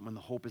comes. When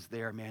the hope is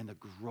there, man, the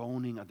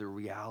groaning of the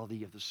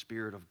reality of the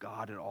Spirit of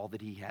God and all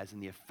that He has,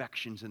 and the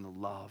affections and the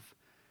love.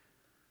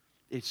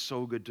 It's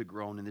so good to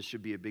groan, and this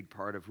should be a big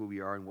part of who we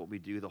are and what we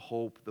do. The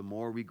hope, the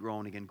more we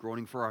groan, again,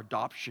 groaning for our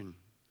adoption,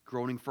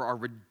 groaning for our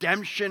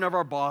redemption of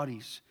our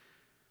bodies.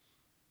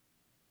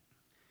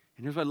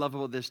 And here's what I love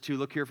about this too.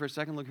 Look here for a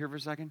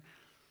second.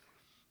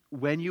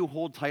 When you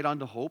hold tight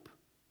onto hope,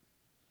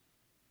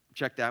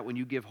 check that. When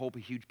you give hope a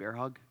huge bear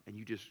hug and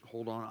you just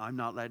hold on, I'm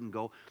not letting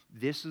go.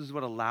 This is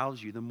what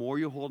allows you. The more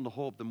you hold on to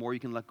hope, the more you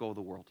can let go of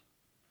the world.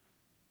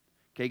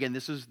 Okay, again,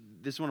 this is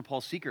one of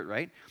Paul's secret,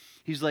 right?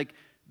 He's like,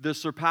 the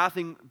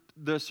surpassing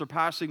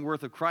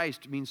worth of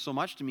Christ means so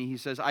much to me. He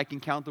says, I can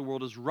count the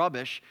world as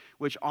rubbish,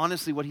 which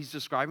honestly what he's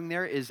describing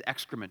there is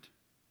excrement,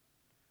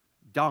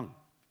 dung.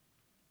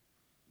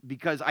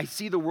 Because I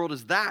see the world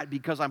as that,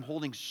 because I'm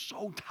holding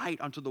so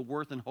tight onto the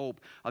worth and hope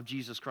of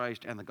Jesus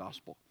Christ and the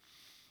gospel.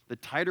 The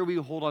tighter we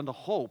hold on to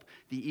hope,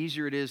 the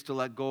easier it is to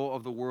let go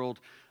of the world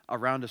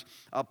around us.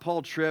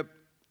 Paul Tripp,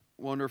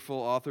 wonderful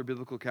author,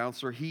 biblical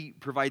counselor, he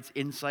provides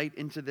insight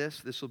into this.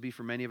 This will be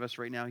for many of us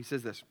right now. He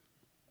says this.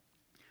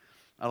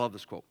 I love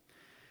this quote.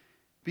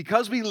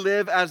 Because we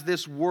live as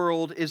this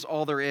world is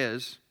all there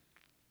is,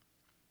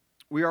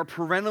 We are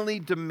perennially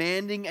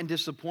demanding and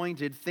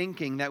disappointed,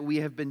 thinking that we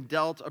have been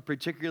dealt a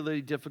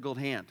particularly difficult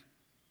hand.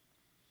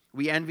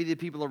 We envy the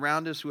people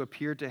around us who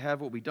appear to have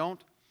what we don't.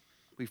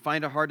 We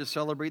find it hard to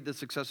celebrate the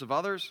success of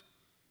others.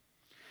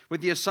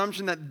 With the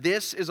assumption that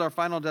this is our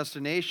final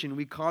destination,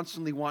 we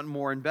constantly want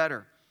more and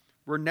better.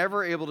 We're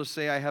never able to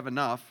say, I have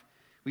enough.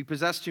 We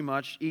possess too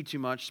much, eat too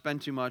much,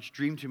 spend too much,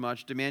 dream too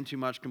much, demand too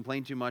much,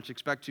 complain too much,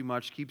 expect too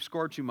much, keep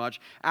score too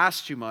much,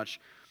 ask too much,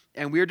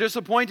 and we are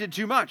disappointed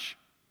too much.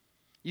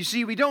 You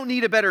see, we don't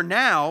need a better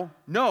now.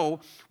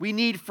 No, we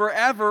need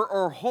forever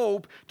or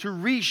hope to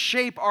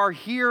reshape our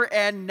here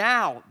and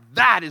now.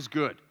 That is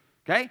good.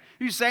 Okay?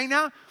 Are you saying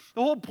now?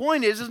 The whole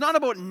point is, it's not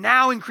about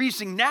now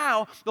increasing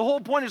now. The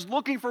whole point is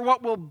looking for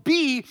what will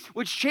be,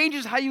 which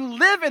changes how you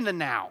live in the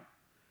now.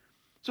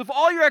 So if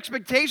all your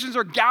expectations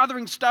are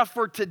gathering stuff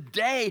for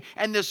today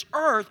and this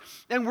earth,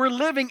 then we're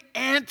living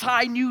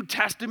anti-New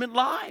Testament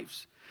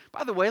lives.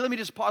 By the way, let me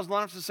just pause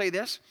long enough to say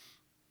this.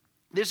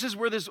 This is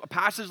where this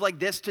passage like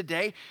this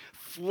today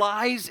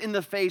flies in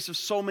the face of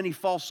so many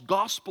false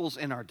gospels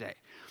in our day.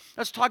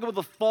 Let's talk about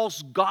the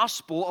false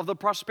gospel of the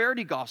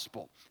prosperity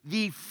gospel.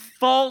 The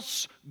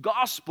false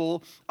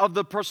gospel of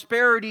the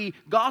prosperity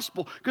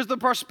gospel. Because the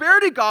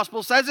prosperity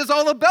gospel says it's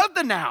all about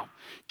the now.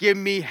 Give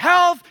me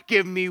health,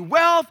 give me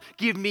wealth,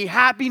 give me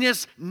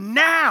happiness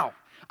now.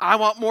 I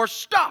want more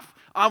stuff.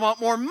 I want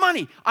more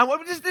money.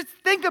 Just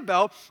think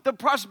about the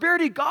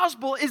prosperity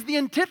gospel is the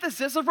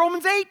antithesis of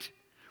Romans 8.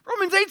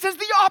 Romans 8 says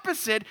the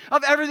opposite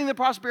of everything the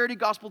prosperity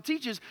gospel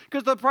teaches,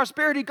 because the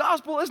prosperity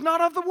gospel is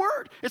not of the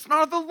word. It's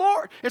not of the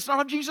Lord. It's not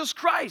of Jesus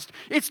Christ.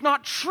 It's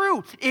not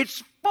true.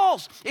 It's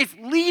false. It's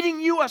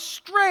leading you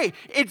astray.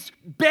 It's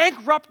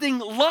bankrupting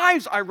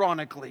lives,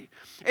 ironically.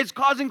 It's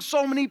causing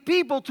so many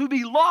people to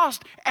be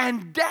lost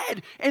and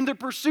dead in the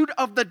pursuit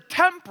of the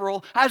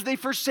temporal as they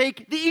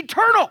forsake the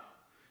eternal.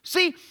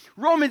 See,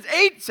 Romans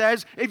 8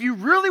 says if you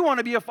really want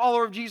to be a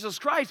follower of Jesus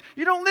Christ,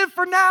 you don't live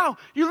for now.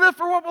 You live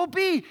for what will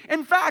be.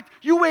 In fact,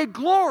 you weigh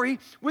glory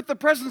with the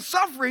present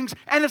sufferings,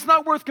 and it's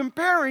not worth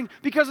comparing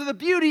because of the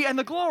beauty and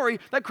the glory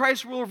that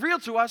Christ will reveal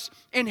to us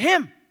in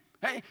Him.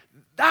 Hey,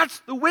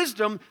 that's the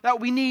wisdom that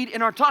we need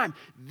in our time.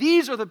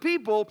 These are the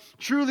people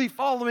truly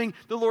following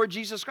the Lord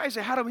Jesus Christ.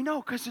 And how do we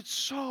know? Because it's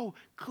so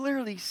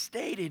clearly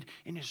stated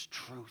in His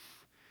truth.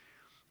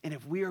 And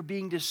if we are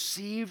being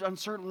deceived on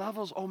certain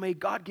levels, oh, may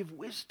God give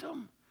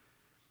wisdom.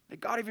 May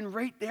God even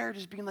right there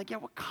just being like, yeah,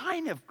 what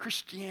kind of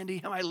Christianity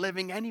am I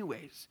living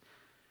anyways?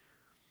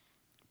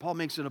 Paul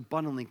makes it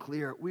abundantly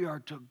clear. We are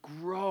to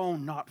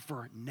groan not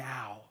for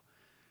now.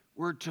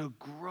 We're to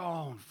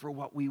groan for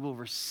what we will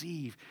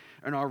receive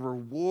and our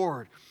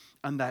reward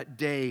on that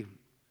day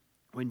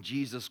when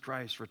Jesus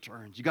Christ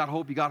returns. You got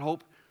hope? You got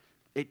hope?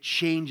 It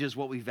changes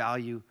what we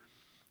value.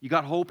 You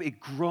got hope? It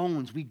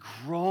groans. We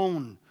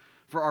groan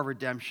for our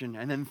redemption.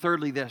 And then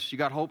thirdly this, you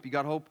got hope? You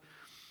got hope?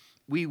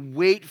 We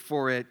wait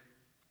for it,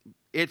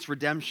 its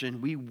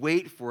redemption. We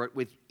wait for it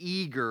with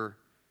eager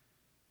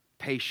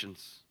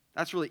patience.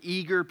 That's really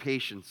eager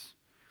patience.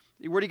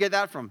 Where do you get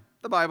that from?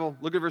 The Bible.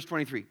 Look at verse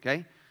 23,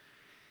 okay?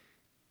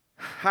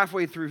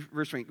 Halfway through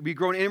verse 20. We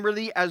groan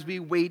inwardly as we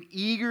wait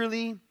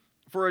eagerly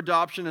for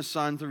adoption as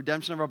sons, the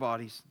redemption of our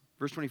bodies.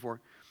 Verse 24.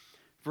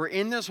 For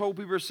in this hope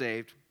we were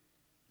saved.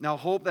 Now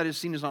hope that is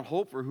seen is not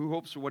hope, for who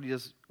hopes for what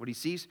he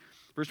sees?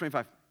 Verse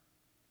 25.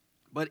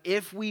 But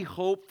if we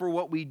hope for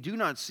what we do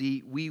not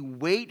see, we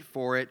wait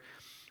for it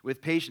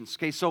with patience.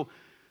 Okay, so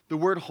the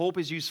word hope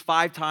is used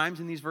 5 times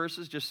in these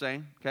verses, just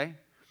saying, okay?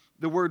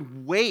 The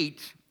word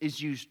wait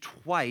is used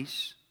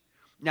twice.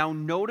 Now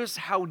notice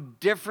how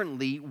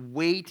differently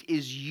wait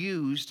is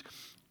used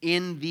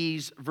in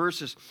these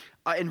verses.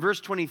 In verse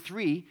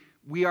 23,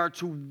 we are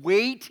to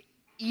wait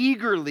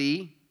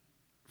eagerly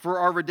for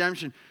our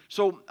redemption.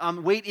 So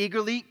wait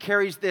eagerly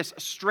carries this,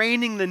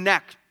 straining the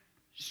neck,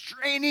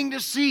 straining to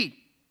see.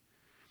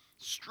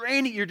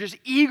 Straining, you're just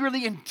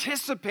eagerly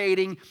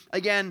anticipating,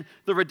 again,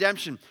 the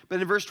redemption.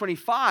 But in verse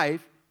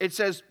 25, it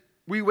says,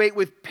 we wait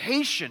with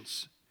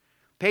patience.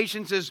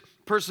 Patience is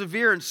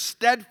perseverance,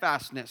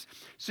 steadfastness.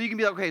 So you can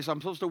be like, okay, so I'm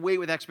supposed to wait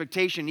with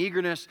expectation,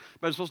 eagerness,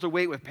 but I'm supposed to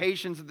wait with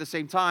patience at the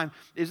same time.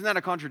 Isn't that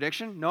a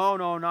contradiction? No,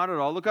 not at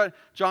all. Look at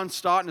John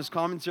Stott in his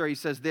commentary. He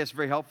says this,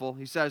 very helpful.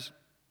 He says,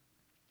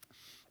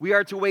 we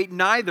are to wait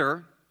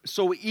neither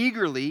so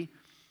eagerly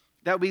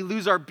that we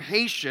lose our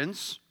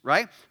patience,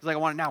 right? It's like, I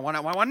want it now,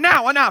 I want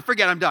it now,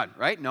 forget I'm done,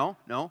 right? No.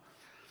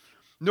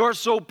 Nor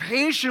so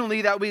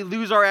patiently that we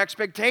lose our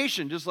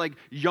expectation, just like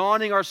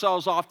yawning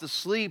ourselves off to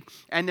sleep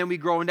and then we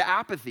grow into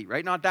apathy,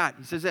 right? Not that.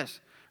 He says this,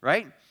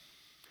 right?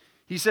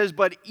 He says,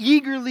 but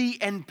eagerly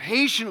and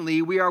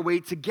patiently we are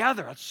wait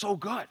together. That's so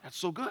good.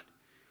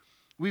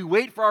 We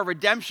wait for our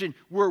redemption.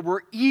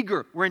 We're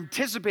eager, we're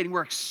anticipating,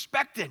 we're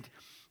expectant,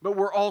 but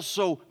we're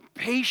also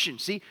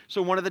patient. See,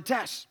 so one of the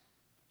tests.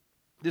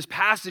 This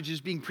passage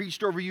is being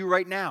preached over you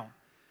right now.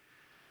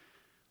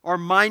 Our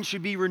minds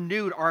should be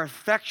renewed. Our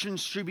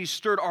affections should be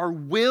stirred. Our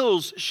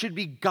wills should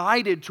be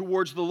guided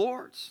towards the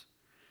Lord's.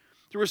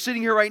 So we're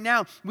sitting here right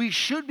now. We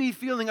should be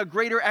feeling a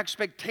greater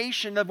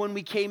expectation of when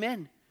we came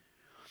in.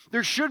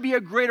 There should be a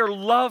greater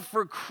love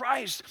for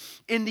Christ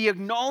in the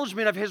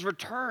acknowledgement of his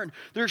return.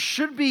 There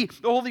should be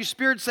the Holy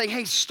Spirit saying,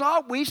 hey,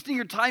 stop wasting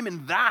your time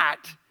in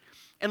that,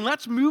 and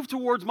let's move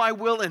towards my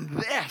will in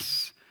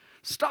this.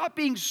 Stop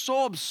being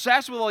so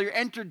obsessed with all your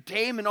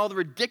entertainment, all the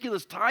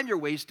ridiculous time you're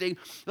wasting.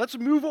 Let's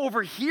move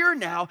over here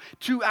now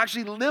to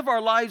actually live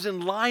our lives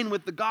in line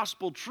with the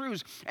gospel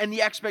truths and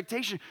the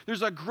expectation.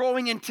 There's a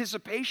growing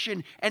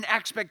anticipation and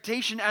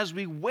expectation as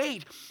we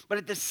wait, but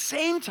at the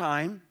same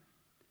time,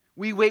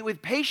 we wait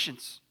with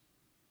patience,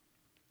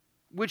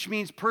 which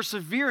means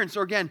perseverance,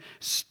 or again,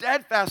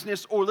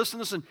 steadfastness, or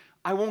listen,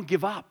 I won't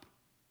give up.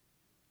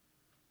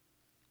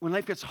 When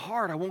life gets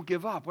hard, I won't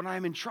give up. When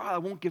I'm in trial, I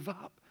won't give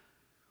up.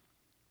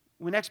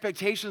 When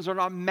expectations are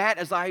not met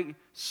as I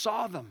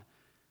saw them,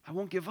 I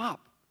won't give up.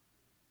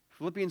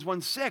 Philippians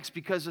 1:6,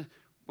 because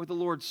where the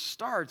Lord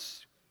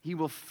starts, he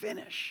will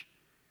finish.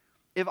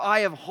 If I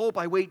have hope,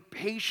 I wait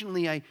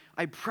patiently.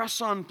 I press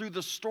on through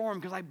the storm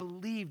because I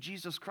believe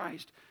Jesus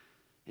Christ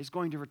is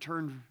going to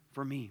return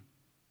for me.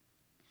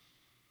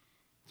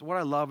 So what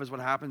I love is what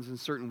happens in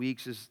certain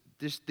weeks is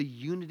the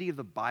unity of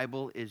the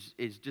Bible is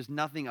just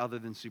nothing other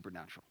than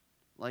supernatural.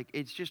 Like,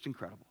 it's just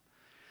incredible.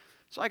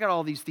 So I got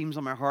all these themes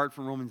on my heart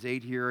from Romans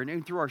 8 here,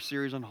 and through our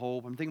series on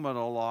hope, I'm thinking about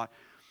it a lot.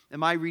 And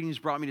my readings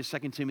brought me to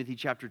 2 Timothy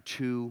chapter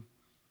 2.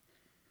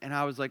 And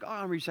I was like,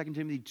 I'm going to read 2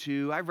 Timothy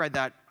 2. I've read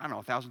that,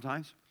 1,000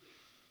 times.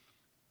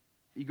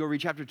 You go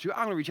read chapter 2, I'm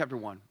going to read chapter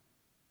 1.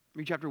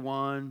 Read chapter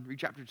 1, read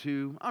chapter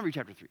 2, I'll read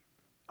chapter 3.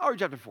 I'll read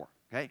chapter 4,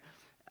 okay?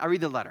 I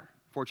read the letter,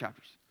 4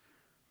 chapters.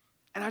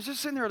 And I was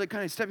just sitting there, like,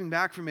 kind of stepping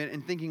back from it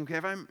and thinking, okay,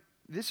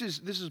 this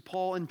is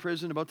Paul in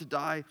prison, about to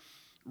die,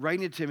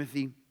 writing to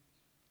Timothy.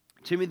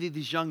 Timothy,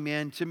 this young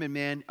man, timid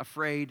man,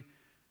 afraid,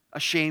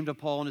 ashamed of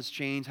Paul and his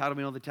chains. How do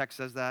we know the text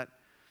says that?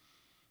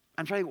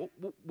 I'm trying to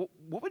think,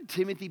 what would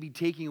Timothy be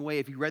taking away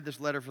if he read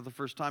this letter for the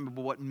first time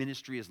about what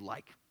ministry is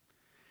like?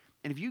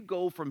 And if you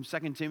go from 2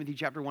 Timothy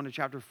chapter 1 to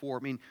chapter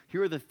 4,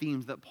 here are the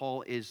themes that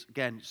Paul is,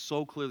 again,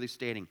 so clearly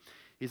stating.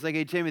 He's like,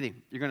 hey, Timothy,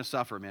 you're going to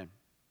suffer, man.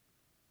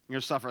 You're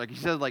going to suffer. Like he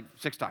said like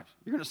 6 times.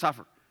 You're going to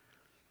suffer.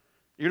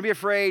 You're going to be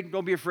afraid.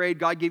 Don't be afraid.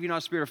 God gave you not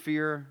a spirit of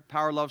fear,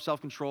 power, love,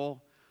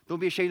 self-control. Don't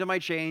be ashamed of my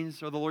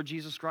chains or the Lord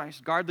Jesus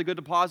Christ. Guard the good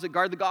deposit.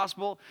 Guard the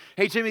gospel.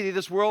 Hey, Timothy,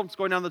 this world, it's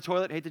going down the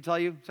toilet. Hate to tell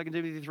you, 2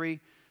 Timothy 3.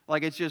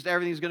 Like, it's just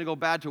everything's going to go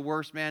bad to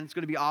worse, man. It's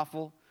going to be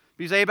awful.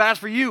 But you say, but as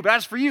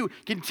for you,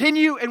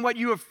 continue in what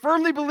you have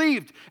firmly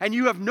believed and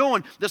you have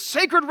known, the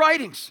sacred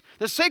writings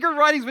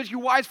which you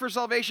wise for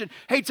salvation.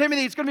 Hey,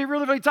 Timothy, it's going to be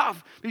really, really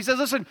tough. But he says,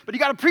 listen, but you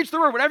got to preach the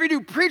word. Whatever you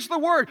do, preach the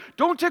word.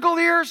 Don't tickle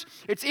the ears.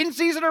 It's in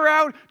season or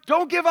out.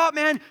 Don't give up,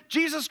 man.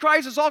 Jesus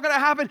Christ, it's all going to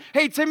happen.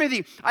 Hey,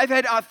 Timothy, I've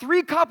had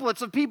 3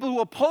 couplets of people who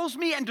opposed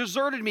me and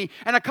deserted me,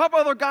 and a couple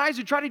other guys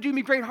who try to do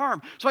me great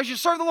harm. So as you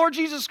serve the Lord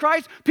Jesus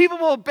Christ, people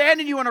will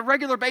abandon you on a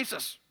regular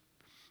basis.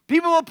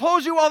 People will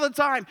oppose you all the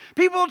time.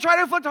 People will try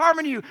to inflict harm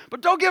on you.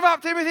 But don't give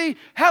up, Timothy.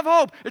 Have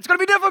hope. It's going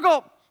to be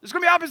difficult. There's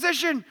going to be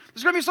opposition.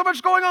 There's going to be so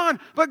much going on.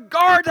 But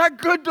guard that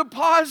good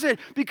deposit.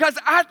 Because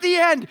at the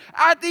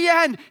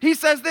end, he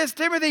says this,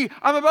 Timothy,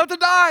 I'm about to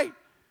die.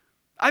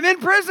 I'm in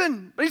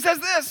prison. But he says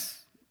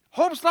this.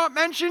 Hope's not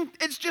mentioned.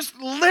 It's just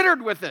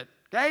littered with it.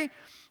 Okay?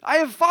 I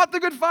have fought the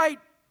good fight.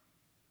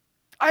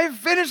 I have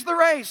finished the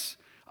race.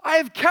 I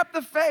have kept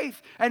the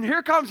faith. And here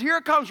it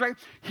comes, right?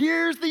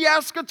 Here's the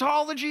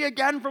eschatology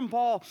again from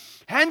Paul.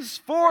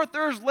 Henceforth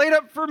there is laid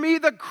up for me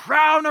the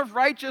crown of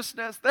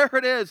righteousness. There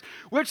it is.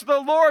 Which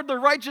the Lord, the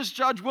righteous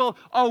judge, will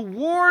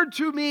award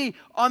to me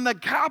on the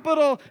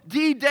capital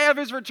D day of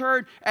his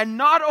return. And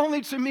not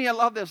only to me, I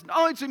love this, not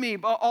only to me,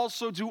 but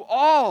also to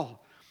all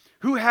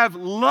who have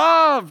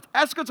loved,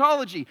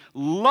 eschatology,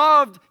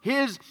 loved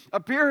his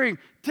appearing.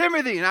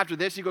 Timothy, and after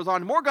this he goes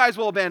on, more guys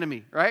will abandon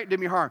me, right?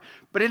 Did me harm.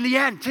 But in the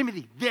end,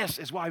 Timothy, this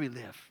is why we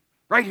live.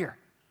 Right here.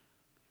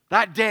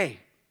 That day,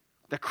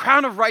 the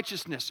crown of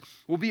righteousness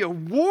will be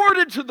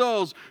awarded to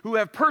those who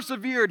have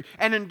persevered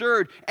and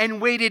endured and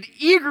waited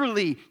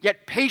eagerly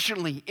yet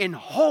patiently in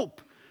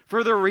hope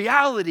for their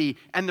reality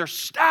and their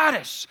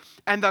status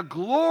and the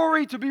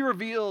glory to be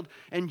revealed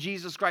in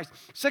Jesus Christ.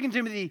 2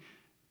 Timothy,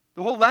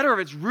 the whole letter of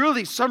it's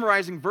really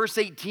summarizing verse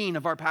 18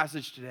 of our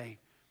passage today.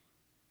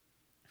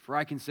 For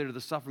I consider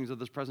the sufferings of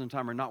this present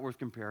time are not worth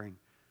comparing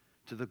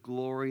to the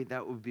glory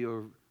that will be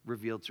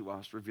revealed to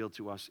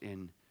us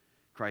in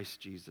Christ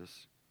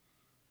Jesus.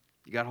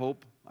 You got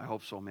hope? I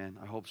hope so, man.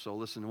 I hope so.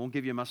 Listen, it won't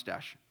give you a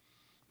mustache.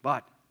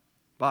 But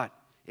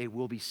it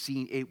will be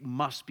seen, it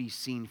must be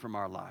seen from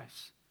our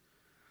lives.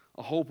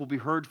 A hope will be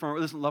heard from,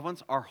 listen, loved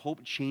ones, our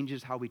hope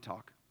changes how we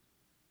talk.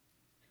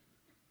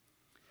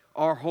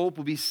 Our hope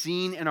will be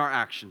seen in our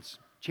actions.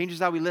 Changes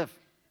how we live.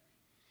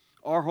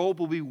 Our hope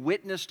will be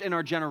witnessed in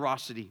our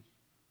generosity.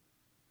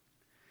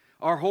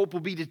 Our hope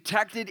will be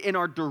detected in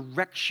our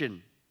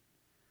direction.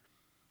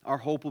 Our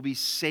hope will be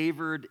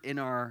savored in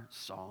our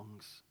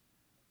songs.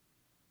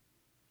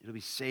 It'll be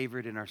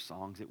savored in our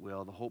songs, it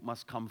will. The hope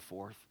must come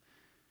forth.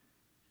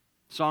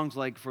 Songs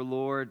like, for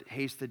Lord,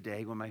 haste the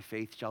day when my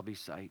faith shall be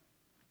sight.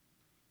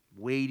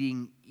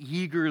 Waiting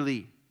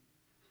eagerly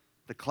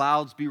The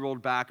clouds be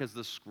rolled back as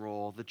the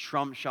scroll. The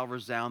trump shall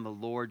resound. The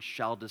Lord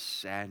shall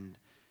descend.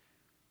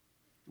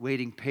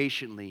 Waiting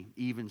patiently,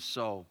 even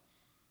so,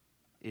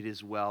 it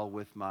is well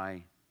with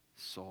my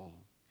soul.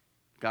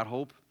 Got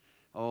hope?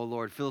 Oh,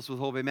 Lord, fill us with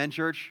hope. Amen,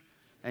 church?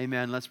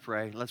 Amen. Let's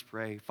pray. Let's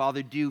pray.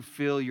 Father, do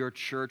fill your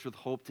church with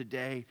hope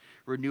today.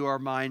 Renew our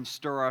minds,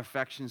 stir our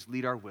affections,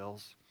 lead our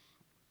wills.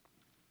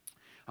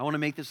 I want to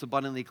make this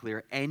abundantly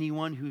clear.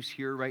 Anyone who's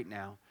here right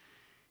now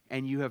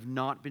and you have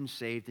not been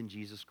saved in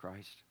Jesus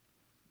Christ,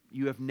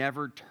 you have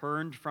never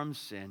turned from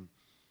sin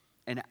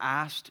and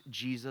asked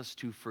Jesus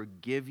to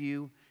forgive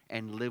you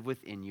and live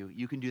within you,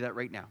 you can do that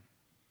right now.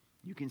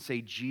 You can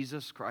say,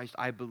 Jesus Christ,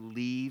 I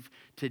believe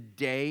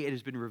today it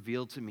has been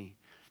revealed to me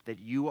that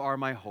you are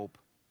my hope,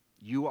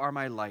 you are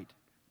my light,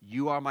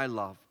 you are my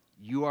love,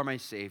 you are my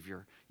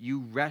Savior.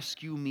 You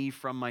rescue me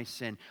from my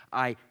sin.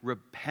 I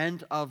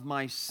repent of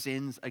my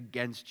sins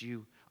against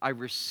you. I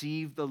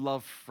receive the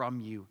love from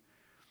you.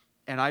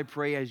 And I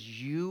pray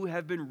as you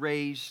have been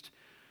raised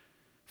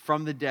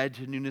from the dead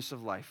to newness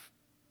of life,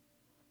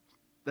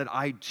 that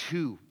I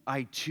too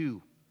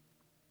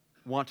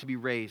want to be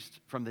raised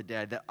from the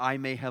dead, that I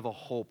may have a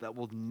hope that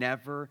will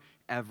never,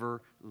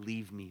 ever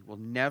leave me, will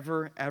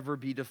never, ever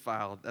be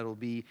defiled, that will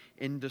be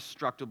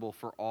indestructible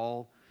for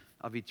all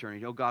of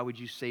eternity. Oh God, would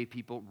you save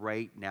people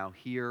right now?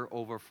 Here,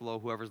 Overflow,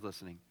 whoever's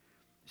listening.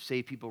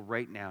 Save people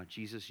right now.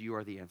 Jesus, you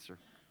are the answer.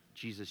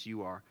 Jesus,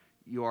 you are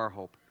our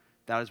hope.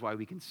 That is why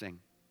we can sing.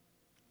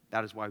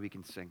 That is why we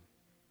can sing.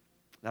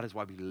 That is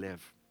why we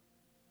live.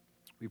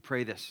 We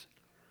pray this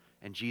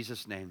in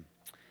Jesus' name.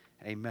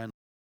 Amen.